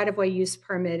right-of-way use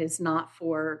permit is not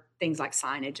for things like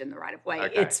signage in the right-of-way.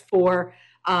 Okay. It's for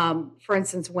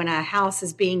instance, when a house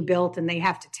is being built and they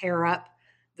have to tear up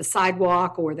the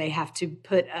sidewalk, or they have to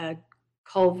put a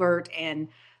culvert and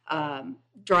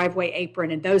driveway apron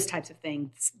and those types of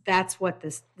things. That's what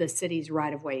the city's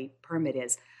right-of-way permit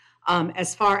is.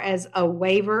 As far as a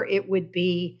waiver, it would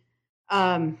be,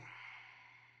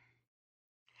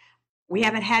 we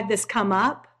haven't had this come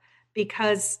up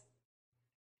because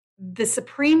the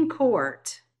Supreme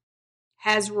Court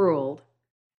has ruled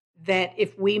that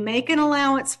if we make an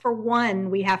allowance for one,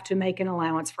 we have to make an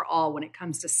allowance for all when it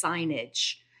comes to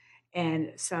signage.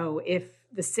 And so if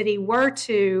the city were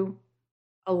to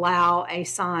allow a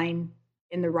sign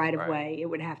in the right-of-way, it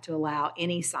would have to allow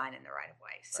any sign in the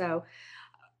right-of-way. So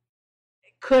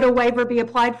could a waiver be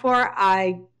applied for?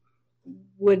 I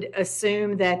would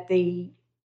assume that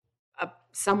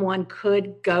someone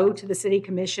could go to the city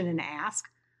commission and ask,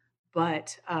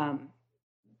 but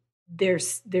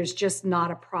there's just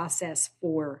not a process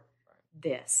for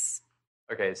this.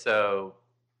 Okay, so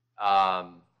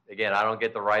again, I don't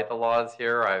get to write the laws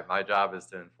here. My job is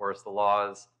to enforce the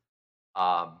laws.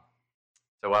 So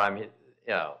what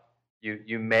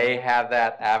you may have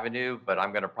that avenue, but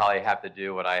I'm going to probably have to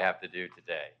do what I have to do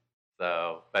today.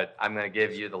 So, but I'm going to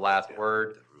give you the last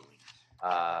word.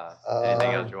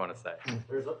 Anything else you want to say?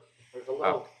 There's a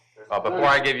little. Well, before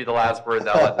I give you the last word,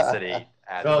 I'll let the city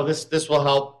add. So this will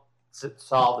help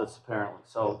solve this apparently.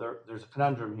 So there's a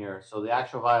conundrum here. So the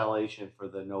actual violation for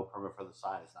the no permit for the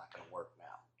sign is not going to work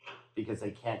now because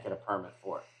they can't get a permit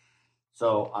for it.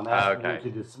 So I'm asking you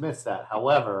to dismiss that.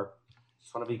 However,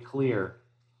 just want to be clear,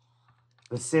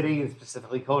 the city and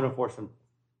specifically code enforcement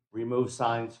remove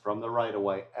signs from the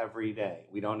right-of-way every day.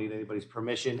 We don't need anybody's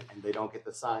permission, and they don't get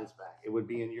the signs back. It would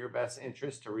be in your best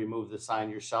interest to remove the sign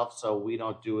yourself so we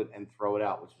don't do it and throw it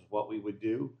out, which is what we would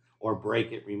do, or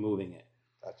break it removing it.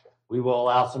 Gotcha. We will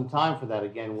allow some time for that.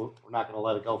 Again, we're not going to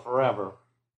let it go forever.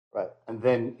 Right. And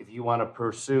then if you want to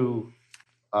pursue,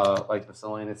 like Ms.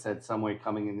 Elena said, some way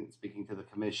coming in and speaking to the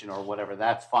commission or whatever,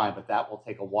 that's fine, but that will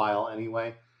take a while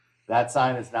anyway. That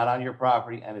sign is not on your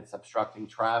property and it's obstructing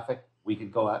traffic. We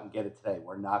could go out and get it today.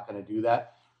 We're not going to do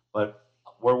that, but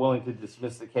we're willing to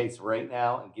dismiss the case right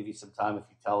now and give you some time if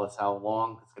you tell us how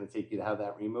long it's going to take you to have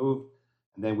that removed.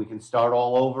 And then we can start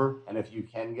all over. And if you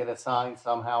can get a sign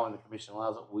somehow and the commission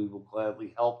allows it, we will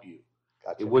gladly help you.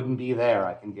 Gotcha. It wouldn't be there,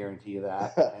 I can guarantee you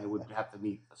that, and it would have to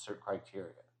meet a certain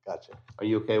criteria. Gotcha. Are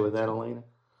you okay with that, Elena?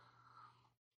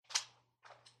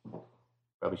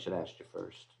 Probably should ask you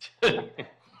first.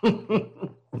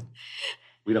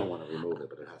 We don't want to remove it,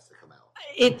 but it has to come out.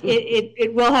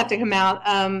 It will have to come out.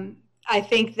 I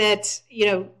think that,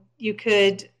 you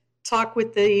could talk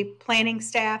with the planning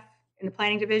staff in the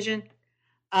planning division.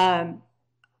 I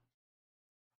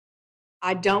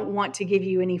don't want to give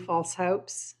you any false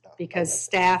hopes because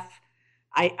staff,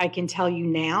 I can tell you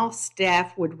now,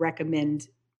 staff would recommend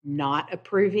not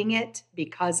approving it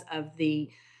because of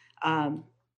the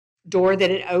door that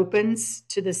it opens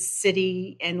to the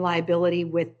city and liability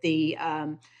with the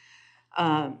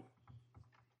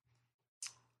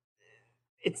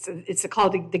it's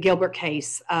called the Gilbert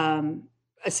case, a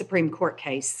Supreme Court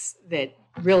case that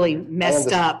really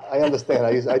messed up. I understand.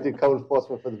 I did code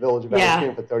enforcement for the village of Yeah.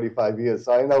 Aberdeen for 35 years,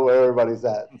 so I know where everybody's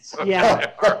at.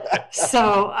 Yeah.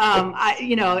 So,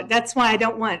 that's why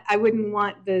I wouldn't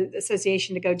want the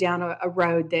association to go down a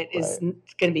road that is going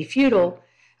to be futile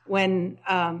when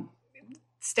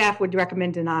staff would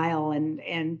recommend denial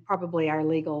and probably our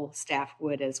legal staff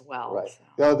would as well. Right. So.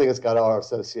 The only thing that's got our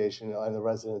association and the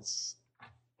residents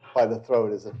by the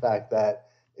throat is the fact that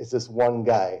it's this one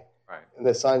guy. Right. And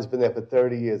the sign's been there for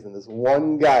 30 years, and there's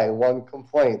one guy, one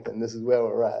complaint, and this is where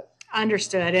we're at.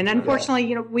 Understood. And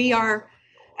unfortunately, we are,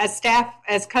 as staff,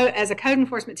 as a code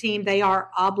enforcement team, they are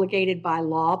obligated by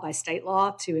law, by state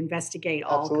law, to investigate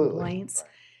all complaints.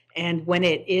 And when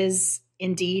it is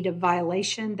indeed a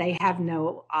violation, they have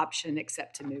no option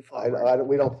except to move forward.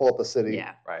 We don't fault the city.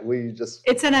 Yeah. Right. We just.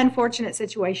 It's an unfortunate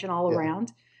situation all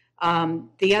around.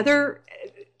 The other,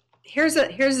 here's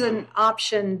an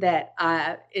option that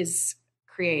is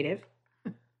creative.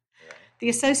 The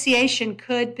association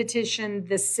could petition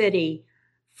the city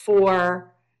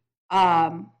for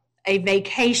a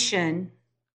vacation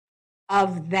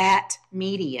of that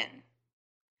median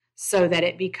so that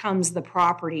it becomes the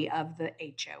property of the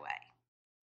HOA.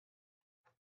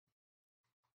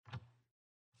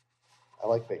 I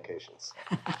like vacations.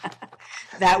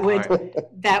 That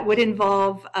would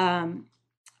involve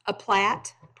a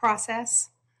plat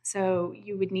process. So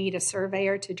you would need a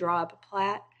surveyor to draw up a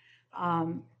plat.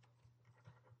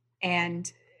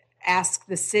 and ask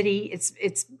the city. It's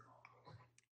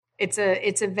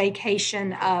a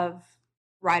vacation of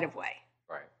right of way.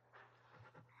 Right.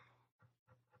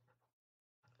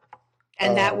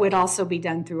 And that would also be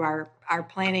done through our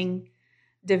planning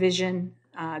division.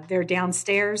 They're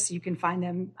downstairs. You can find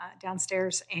them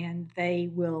downstairs, and they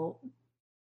will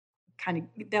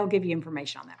they'll give you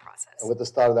information on that process. And with the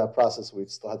start of that process, we've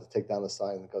still had to take down the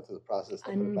sign and go through the process.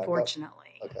 and put it back up?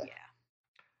 Unfortunately, Okay. yeah.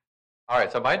 All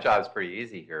right, so my job's pretty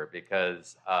easy here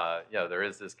because, there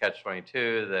is this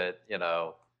catch-22 that,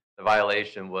 the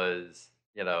violation was,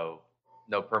 no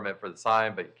permit for the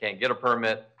sign, but you can't get a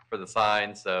permit for the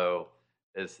sign. So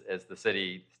as the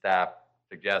city staff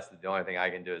suggested, the only thing I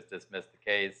can do is dismiss the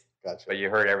case. Gotcha. But you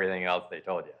heard everything else they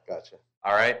told you. Gotcha.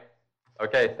 All right?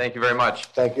 Okay, thank you very much.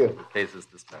 Thank you. The case is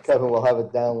dismissed. Kevin, we'll have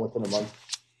it down within a month.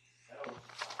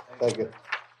 Thank you.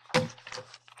 All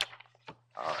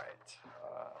right.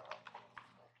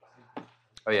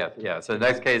 So the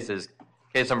next case is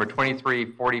case number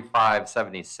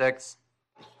 234576.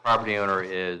 Property owner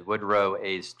is Woodrow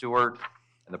A. Stewart,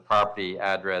 and the property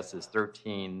address is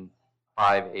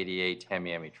 13588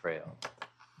 Tamiami Trail.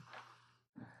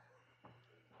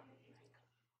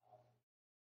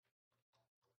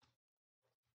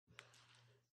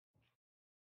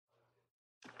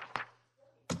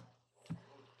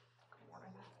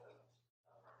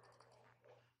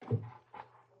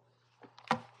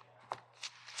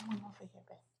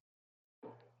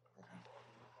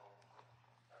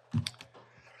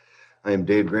 I am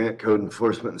Dave Grant, Code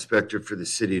Enforcement Inspector for the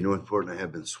City of Northport, and I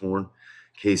have been sworn.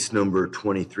 Case number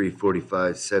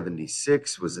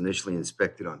 234576 was initially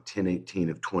inspected on 10/18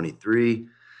 of 23.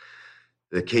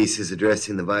 The case is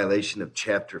addressing the violation of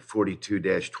Chapter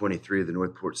 42-23 of the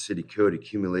Northport City Code,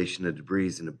 accumulation of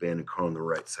debris and abandoned car on the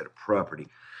right side of property.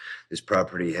 This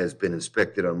property has been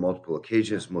inspected on multiple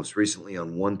occasions, most recently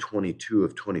on 1/22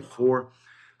 of 24.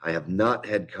 I have not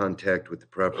had contact with the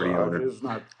property owner.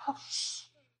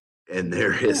 And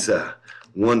there is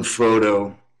one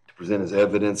photo to present as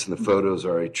evidence, and the photos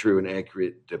are a true and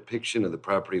accurate depiction of the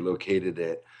property located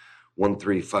at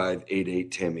 13588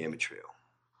 Tamiami Trail.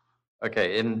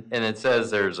 Okay, and it says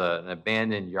there's an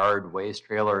abandoned yard waste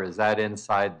trailer. Is that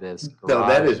inside this garage? No,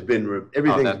 that has been,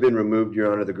 everything's that- been removed,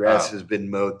 Your Honor. The grass Oh. has been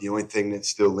mowed. The only thing that's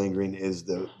still lingering is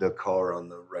the car on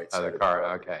the right Oh, side. the of car,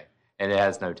 property. okay. And it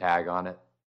has no tag on it?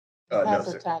 It No, has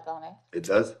a sir. tag on it, It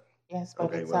does? yes, but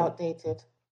Okay, it's well- outdated.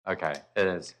 Okay, it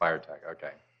is fire tag,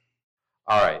 okay.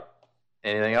 All right.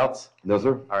 Anything else? No,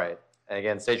 sir? All right. And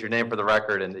again, state your name for the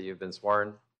record and that you've been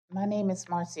sworn. My name is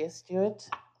Marcia Stewart,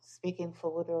 speaking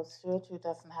for Woodrow Stewart, who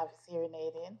doesn't have his hearing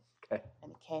aid in. Okay.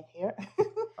 And he can't hear.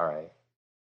 All right.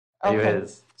 Are you Okay.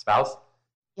 his spouse?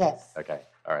 Yes. Okay,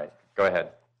 all right. Go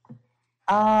ahead.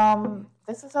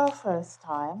 This is our first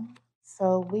time,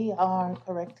 so we are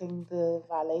correcting the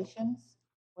violations,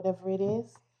 whatever it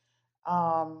is.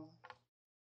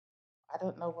 I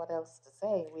don't know what else to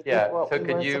say. We did Yeah, what so we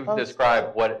could were you supposed to describe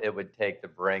do. what it would take to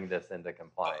bring this into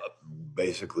compliance?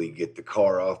 Basically, get the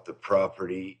car off the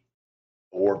property,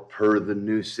 or per the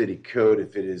new city code,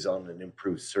 if it is on an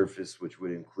improved surface, which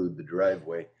would include the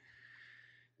driveway,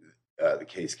 the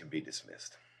case can be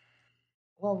dismissed.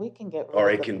 Well, we can get rid Or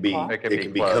of it the can be, car. It can it be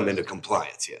can become closed. into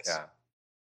compliance, yes. Yeah,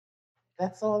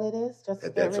 That's all it is? Just to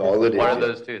get That's rid all of it the is. one car? of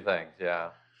those two things,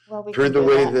 yeah. Well, we Per can the do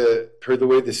way that. per the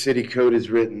way the city code is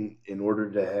written, in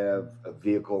order to have a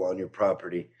vehicle on your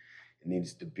property, it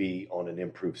needs to be on an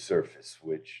improved surface,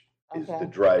 which is Okay. the And it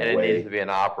needs driveway. to be an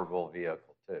operable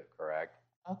vehicle too, correct?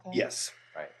 Okay. Yes.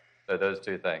 Right, so those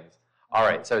two things. All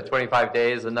right, so 25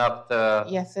 days enough to?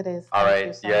 Yes, it is. All Thank right,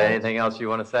 you so you got much. anything else you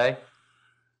want to say?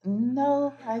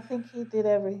 No, I think he did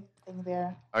everything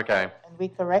there, Okay, and we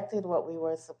corrected what we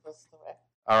were supposed to correct.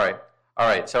 all right. All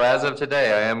right, so as of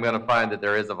today, I am going to find that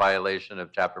there is a violation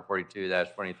of Chapter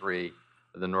 42-23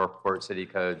 of the Northport City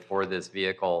Code for this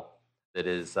vehicle that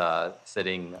is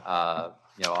sitting,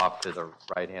 off to the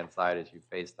right-hand side as you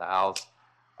face the house.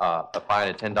 A fine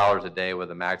of $10 a day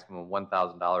with a maximum of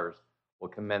 $1,000 will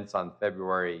commence on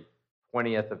February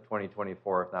 20th of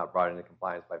 2024, if not brought into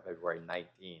compliance by February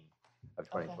 19th of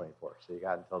 2024. So you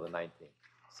got until the 19th.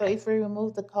 So if we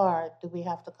remove the car, do we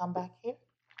have to come back here?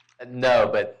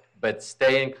 No, but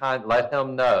stay in let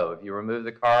him know. If you remove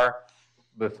the car,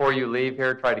 before you leave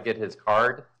here, try to get his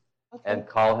card Okay. and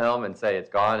call him and say it's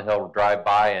gone. He'll drive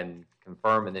by and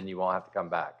confirm, and then you won't have to come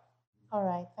back. All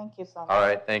right, thank you so much. All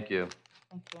right, thank you.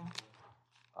 Thank you.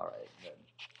 All right. Then,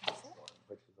 That's it.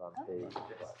 which is on page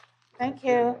what? Thank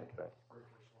you. Okay.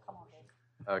 Come on, babe.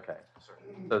 Okay.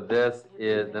 So this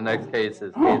is, the next case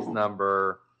is case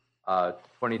number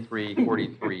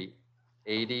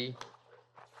 234380.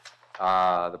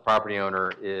 The property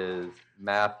owner is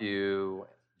Matthew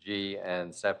G.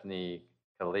 and Stephanie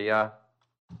Kalia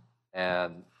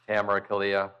and Tamara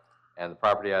Kalia, and the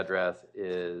property address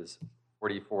is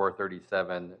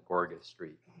 4437 Gorgas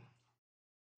Street.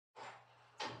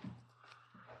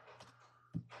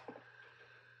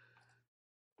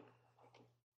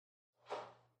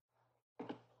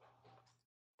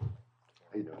 How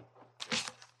you doing?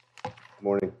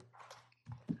 Morning.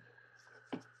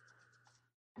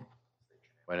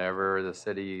 Whenever the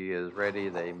city is ready,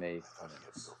 they may come in.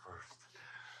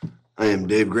 I am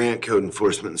Dave Grant, Code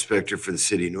Enforcement Inspector for the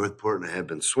City of Northport, and I have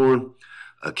been sworn.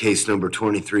 Case number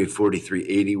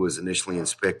 234380 was initially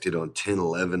inspected on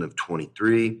 10/11 of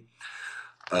 23.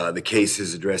 The case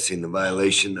is addressing the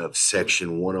violation of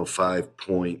Section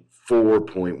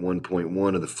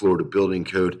 105.4.1.1 of the Florida Building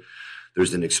Code.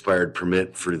 There's an expired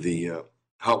permit for the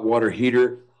hot water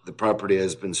heater. The property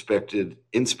has been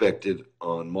inspected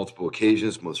on multiple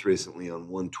occasions, most recently on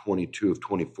 1/22 of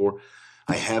 24.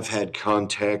 I have had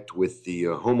contact with the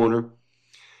homeowner.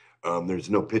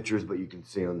 There's no pictures, but you can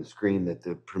see on the screen that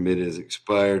the permit is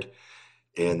expired,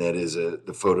 and that is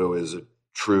the photo is a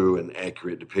true and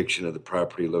accurate depiction of the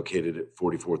property located at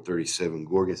 4437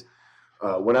 Gorgas.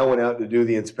 When I went out to do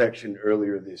the inspection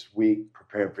earlier this week,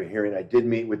 preparing for hearing, I did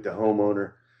meet with the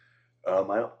homeowner. I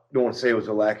don't want to say it was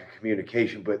a lack of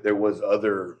communication, but there was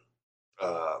other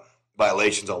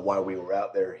violations on why we were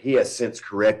out there. He has since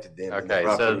corrected them. Okay,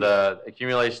 so the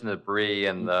accumulation of debris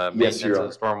and the Yes, maintenance Your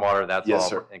of the stormwater, that's Yes, all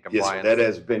sir. in Yes, sir. compliance? That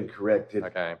has been corrected.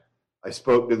 Okay, I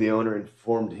spoke to the owner,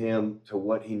 informed him to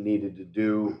what he needed to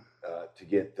do to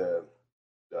get the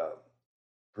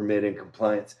permit in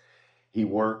compliance. He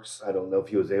works. I don't know if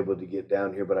he was able to get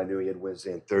down here, but I knew he had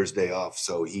Wednesday and Thursday off,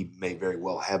 so he may very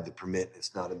well have the permit.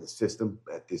 It's not in the system.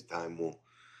 At this time, we'll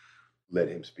let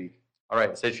him speak. all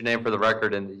right, state your name for the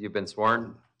record and that you've been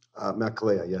sworn? Matt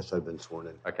Kalea, yes, I've been sworn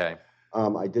in. Okay,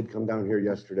 I did come down here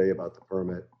yesterday about the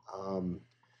permit.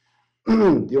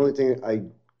 The only thing I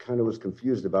kind of was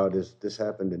confused about is this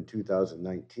happened in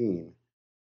 2019.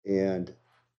 And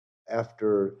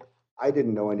after, I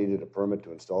didn't know I needed a permit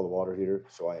to install the water heater,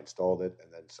 so I installed it,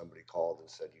 and then somebody called and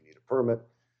said, you need a permit.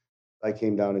 I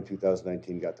came down in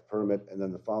 2019, got the permit, and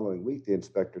then the following week, the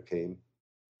inspector came,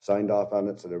 signed off on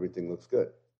it, said everything looks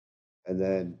good. And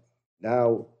then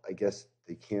now, I guess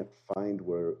they can't find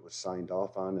where it was signed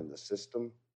off on in the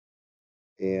system.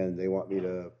 And they want me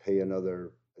to pay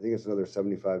another, I think it's another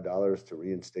 $75 to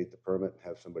reinstate the permit and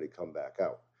have somebody come back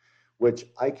out, which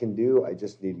I can do. I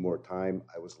just need more time.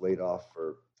 I was laid off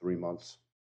for 3 months,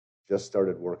 just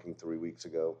started working 3 weeks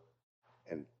ago.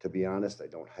 And to be honest, I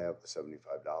don't have the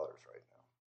 $75 right now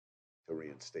to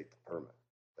reinstate the permit.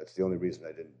 That's the only reason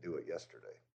I didn't do it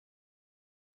yesterday.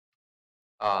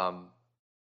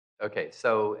 okay,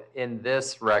 so in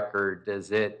this record,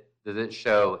 does it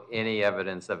show any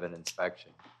evidence of an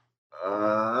inspection?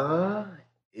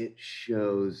 It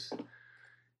shows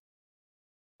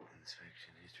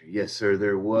inspection history. Yes, sir.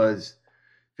 There was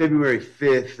February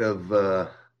 5th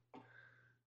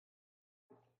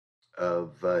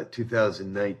of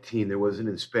 2019. There was an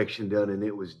inspection done, and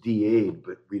it was DA'd,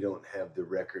 but we don't have the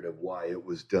record of why it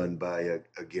was done by a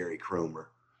Gary Cromer.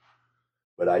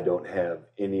 But I don't have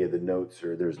any of the notes,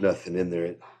 or there's nothing in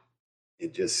there.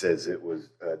 It just says it was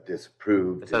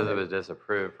disapproved. It says it was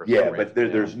disapproved for Yeah, some but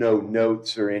reason, there's no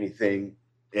notes or anything.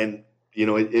 And, you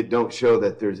know, it don't show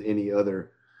that there's any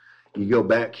other, you go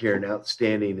back here in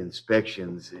outstanding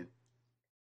inspections,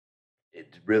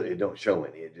 it really, it don't show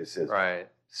any. It just says, Right.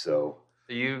 so.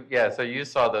 So you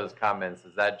saw those comments.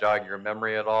 Does that jog your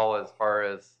memory at all as far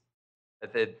as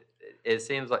it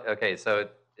seems like, okay, so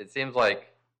it seems like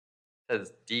it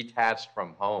says detached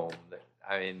from home.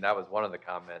 I mean, that was one of the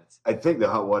comments. I think the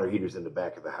hot water heater's in the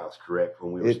back of the house, correct?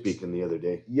 When we were It's- speaking the other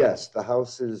day. Yes, the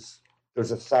house is,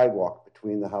 there's a sidewalk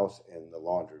between the house and the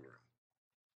laundry room.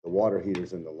 The water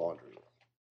heater's in the laundry room.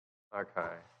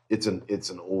 Okay. It's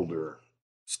an older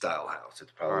style house.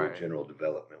 It's probably Right. a general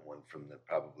development one from the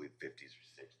probably 50s or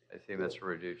 60s. I see Mr.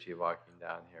 Reducci walking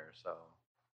down here, so.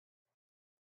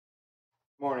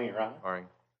 Morning, Your Honor. Morning.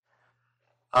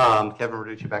 Kevin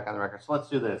Reducci back on the record. So let's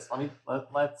do this.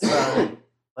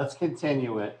 Let's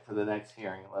continue it to the next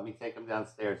hearing. Let me take him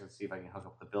downstairs and see if I can hook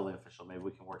up the building official. Maybe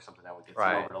we can work something out. We get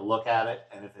Right. someone over to look at it,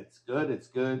 and if it's good, it's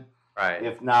good. Right.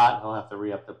 If not, he'll have to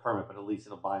re-up the permit, but at least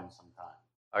it'll buy him some time.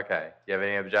 Okay. Do you have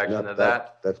any objection No, to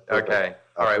that? That's perfect. Okay.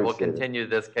 I All right. We'll appreciate it. continue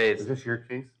this case Is this your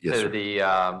case? Yes, to sir.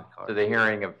 the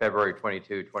hearing of February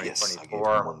 22, Yes, I gave him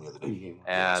 2024. one the other day.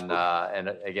 And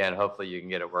again, hopefully you can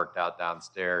get it worked out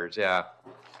downstairs. Yeah.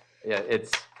 Yeah.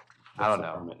 It's, I don't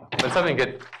know, but something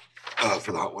good.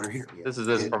 For the hot water heater. This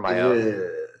is for my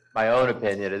own. my own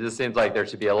opinion, it just seems like there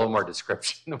should be a little more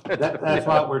description. That's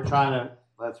why we're trying to,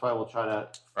 that's why we'll try to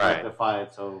Right. rectify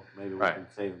it, so maybe we Right. can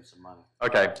save them some money.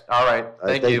 Okay, all right, All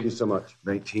right, thank you. so much.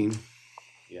 19,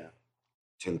 Yeah.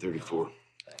 1034. Okay.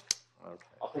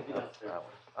 I'll take it downstairs.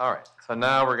 All right, so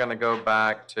now we're gonna go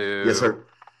back to. Yes, sir.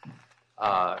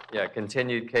 Yeah,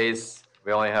 continued case,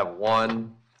 we only have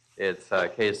one. It's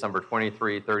case number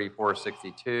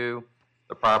 233462.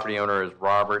 The property owner is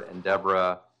Robert and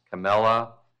Deborah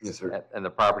Camella, Yes, sir. and the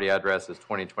property address is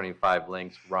 2025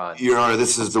 Links Run. Your Honor,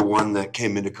 this is the one that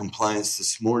came into compliance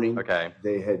this morning. Okay,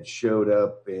 They had showed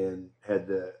up and had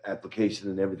the application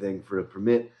and everything for a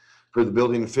permit for the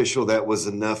building official. That was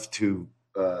enough to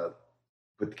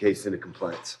put the case into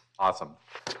compliance. awesome.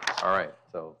 All right,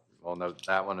 so we'll note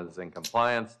that one is in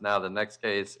compliance. Now the next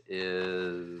case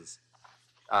is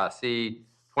C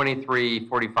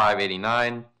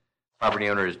 234589. Property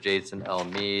owner is Jason L.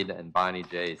 Mead and Bonnie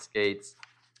J. Skates.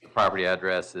 The property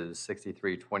address is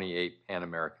 6328 Pan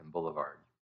American Boulevard.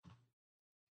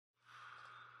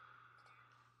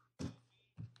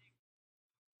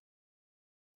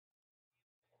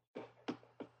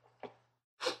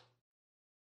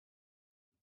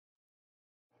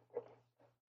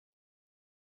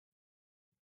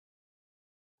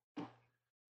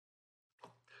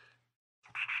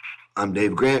 I'm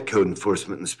Dave Grant, Code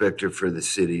Enforcement Inspector for the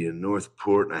City of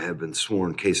Northport. I have been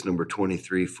sworn. Case number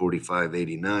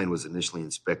 234589 was initially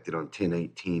inspected on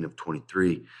 10/18 of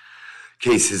 23.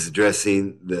 Case is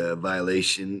addressing the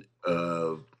violation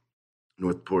of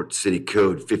Northport City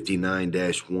Code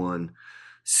 59-1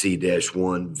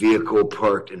 C-1, vehicle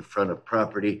parked in front of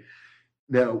property.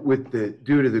 Now,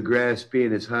 due to the grass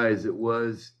being as high as it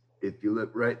was, if you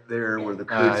look right there where the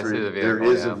I cursor see the is, there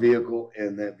vehicle, is yeah. a vehicle,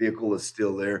 and that vehicle is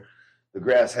still there. The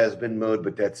grass has been mowed,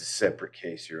 but that's a separate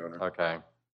case, Your Honor. Okay.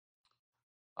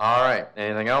 All right,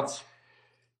 anything else?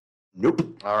 Nope.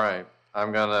 All right,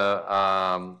 I'm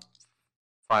gonna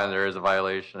find there is a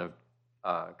violation of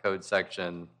code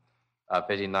section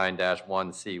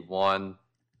 59-1C1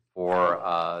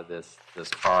 for this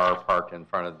car parked in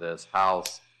front of this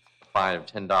house. A fine of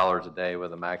 $10 a day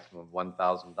with a maximum of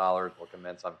 $1,000 will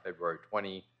commence on February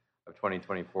 20 of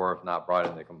 2024 if not brought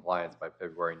into compliance by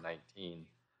February 19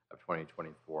 of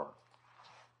 2024.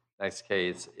 Next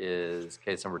case is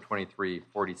case number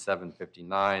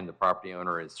 234759. The property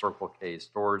owner is Circle K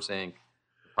Stores, Inc.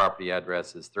 The property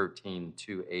address is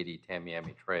 13280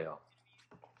 Tamiami Trail.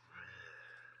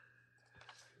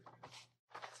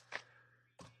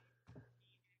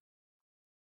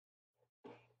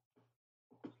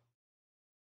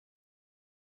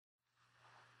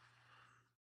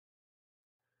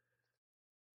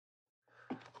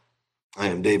 I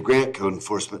am Dave Grant, Code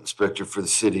Enforcement Inspector for the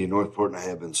City of Northport, and I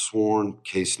have been sworn.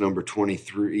 Case number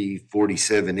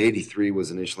 234783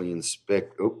 was initially I'm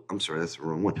sorry, that's the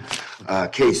wrong one.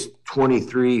 Case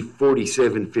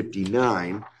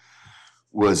 234759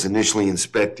 was initially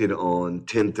inspected on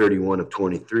 10/31 of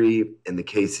 23, and the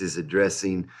case is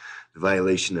addressing the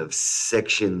violation of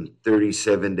Section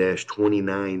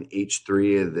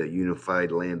 37-29H3 of the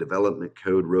Unified Land Development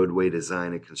Code, roadway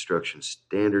design and construction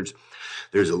standards.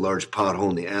 There's a large pothole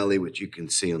in the alley, which you can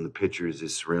see on the pictures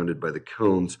is surrounded by the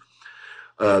cones.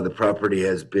 The property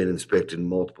has been inspected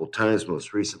multiple times,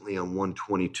 most recently on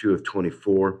 1/22 of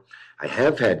 24. I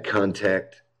have had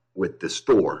contact with the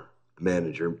store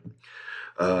manager.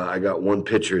 I got one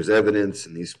picture as evidence,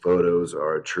 and these photos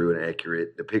are a true and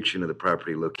accurate depiction of the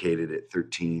property located at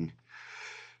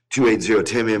 13280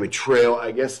 Tamiami Trail.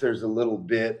 I guess there's a little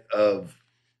bit of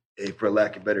for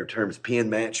lack of better terms, pin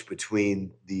match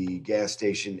between the gas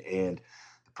station and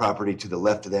the property to the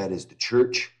left of that is the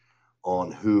church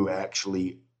on who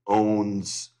actually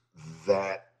owns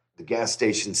that. The gas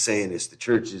station saying it's the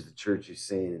church is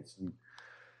saying it's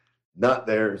not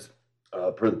theirs.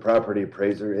 Per the property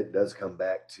appraiser, it does come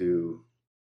back to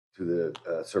the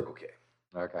Circle K.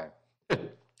 Okay.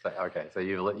 Okay, so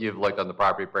you've looked on the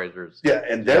property appraisers. Yeah,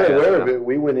 and they're aware of it.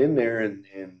 We went in there and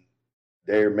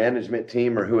their management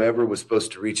team or whoever was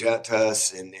supposed to reach out to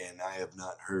us, and I have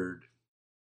not heard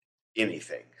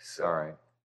anything. So. All right.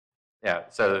 Yeah,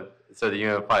 so the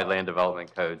Unified Land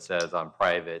Development Code says on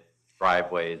private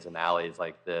driveways and alleys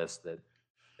like this that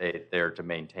they're to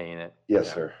maintain it. Yes,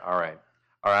 Yeah. sir. All right.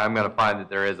 All right, I'm going to find that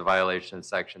there is a violation of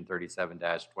Section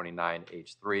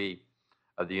 37-29H3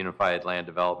 of the Unified Land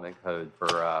Development Code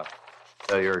for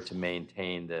failure to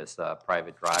maintain this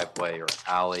private driveway or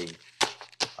alley.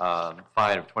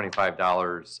 Fine of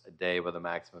 $25 a day with a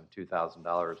maximum of $2,000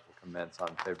 will commence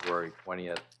on February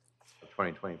 20th of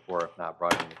 2024 if not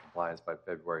brought into compliance by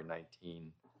February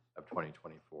 19 of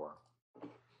 2024.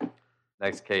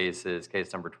 Next case is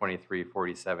case number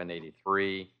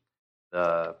 234783.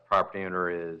 The property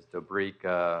owner is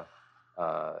Dobrika.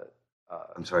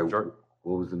 I'm sorry, what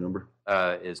was the number?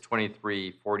 Is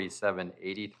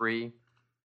 234783.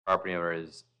 Property owner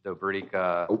is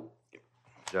Dobrika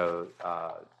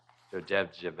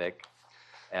Jojevjevic,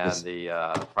 and Yes. the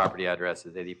property address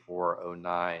is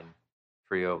 8409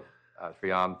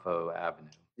 Triomfo Avenue.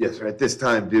 Yes, sir. At this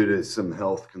time, due to some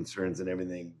health concerns and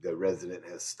everything, the resident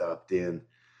has stopped in.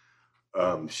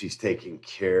 She's taking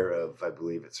care of, I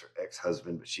believe it's her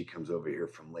ex-husband, but she comes over here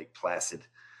from Lake Placid.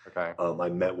 Okay. I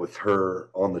met with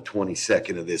her on the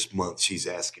 22nd of this month. She's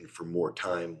asking for more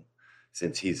time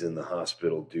since he's in the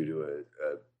hospital due to a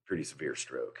pretty severe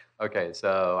stroke. Okay,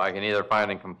 so I can either find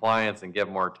in compliance and give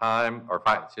more time, or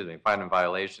find in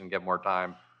violation and give more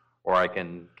time, or I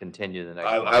can continue the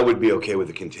next month. I would be okay with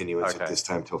the continuance Okay. at this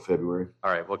time till February.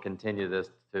 All right, we'll continue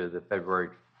this to the February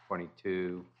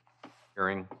 22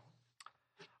 hearing.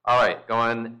 All right,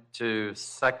 going to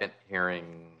second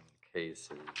hearing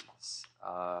cases.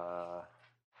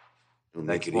 We'll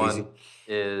make Next it one easy.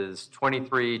 is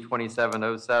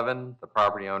 232707. The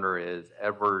property owner is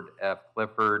Edward F.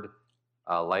 Clifford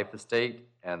Life Estate,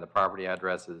 and the property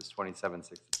address is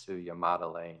 2762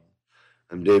 Yamada Lane.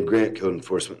 I'm Dave Grant, Code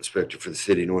Enforcement Inspector for the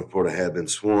City of Northport. I have been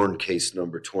sworn. Case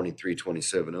number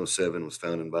 232707 was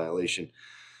found in violation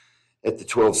at the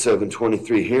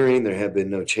 12/7/23 hearing. There have been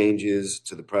no changes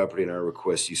to the property, and I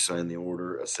request you sign the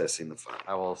order assessing the fine.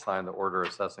 I will assign the order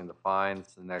assessing the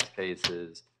fines. The next case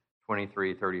is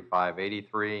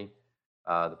 233583.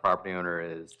 The property owner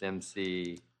is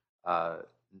Dempsey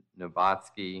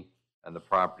Nobotsky, and the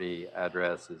property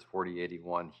address is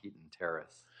 4081 Heaton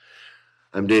Terrace.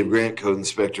 I'm Dave Grant, Code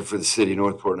Inspector for the City of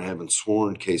Northport, and I have been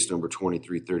sworn. Case number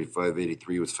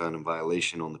 233583 was found in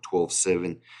violation on the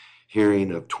 12/7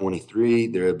 hearing of 23.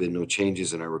 There have been no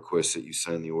changes, and I request that you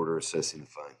sign the order assessing the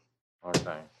fine.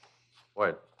 Okay.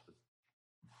 What?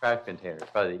 Trash container is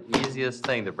probably the easiest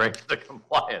thing to bring to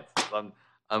compliance. It's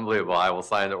unbelievable. I will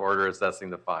sign the order assessing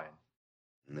the fine.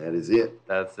 And that is it.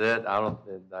 That's it.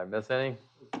 Did I miss any?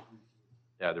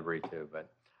 Yeah, debris too, but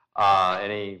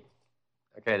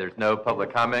okay, there's no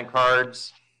public comment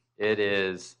cards. It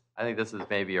is, I think this is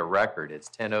maybe a record. It's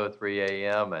 10:03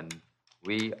 a.m. and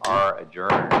we are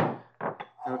adjourned.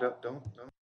 No, don't.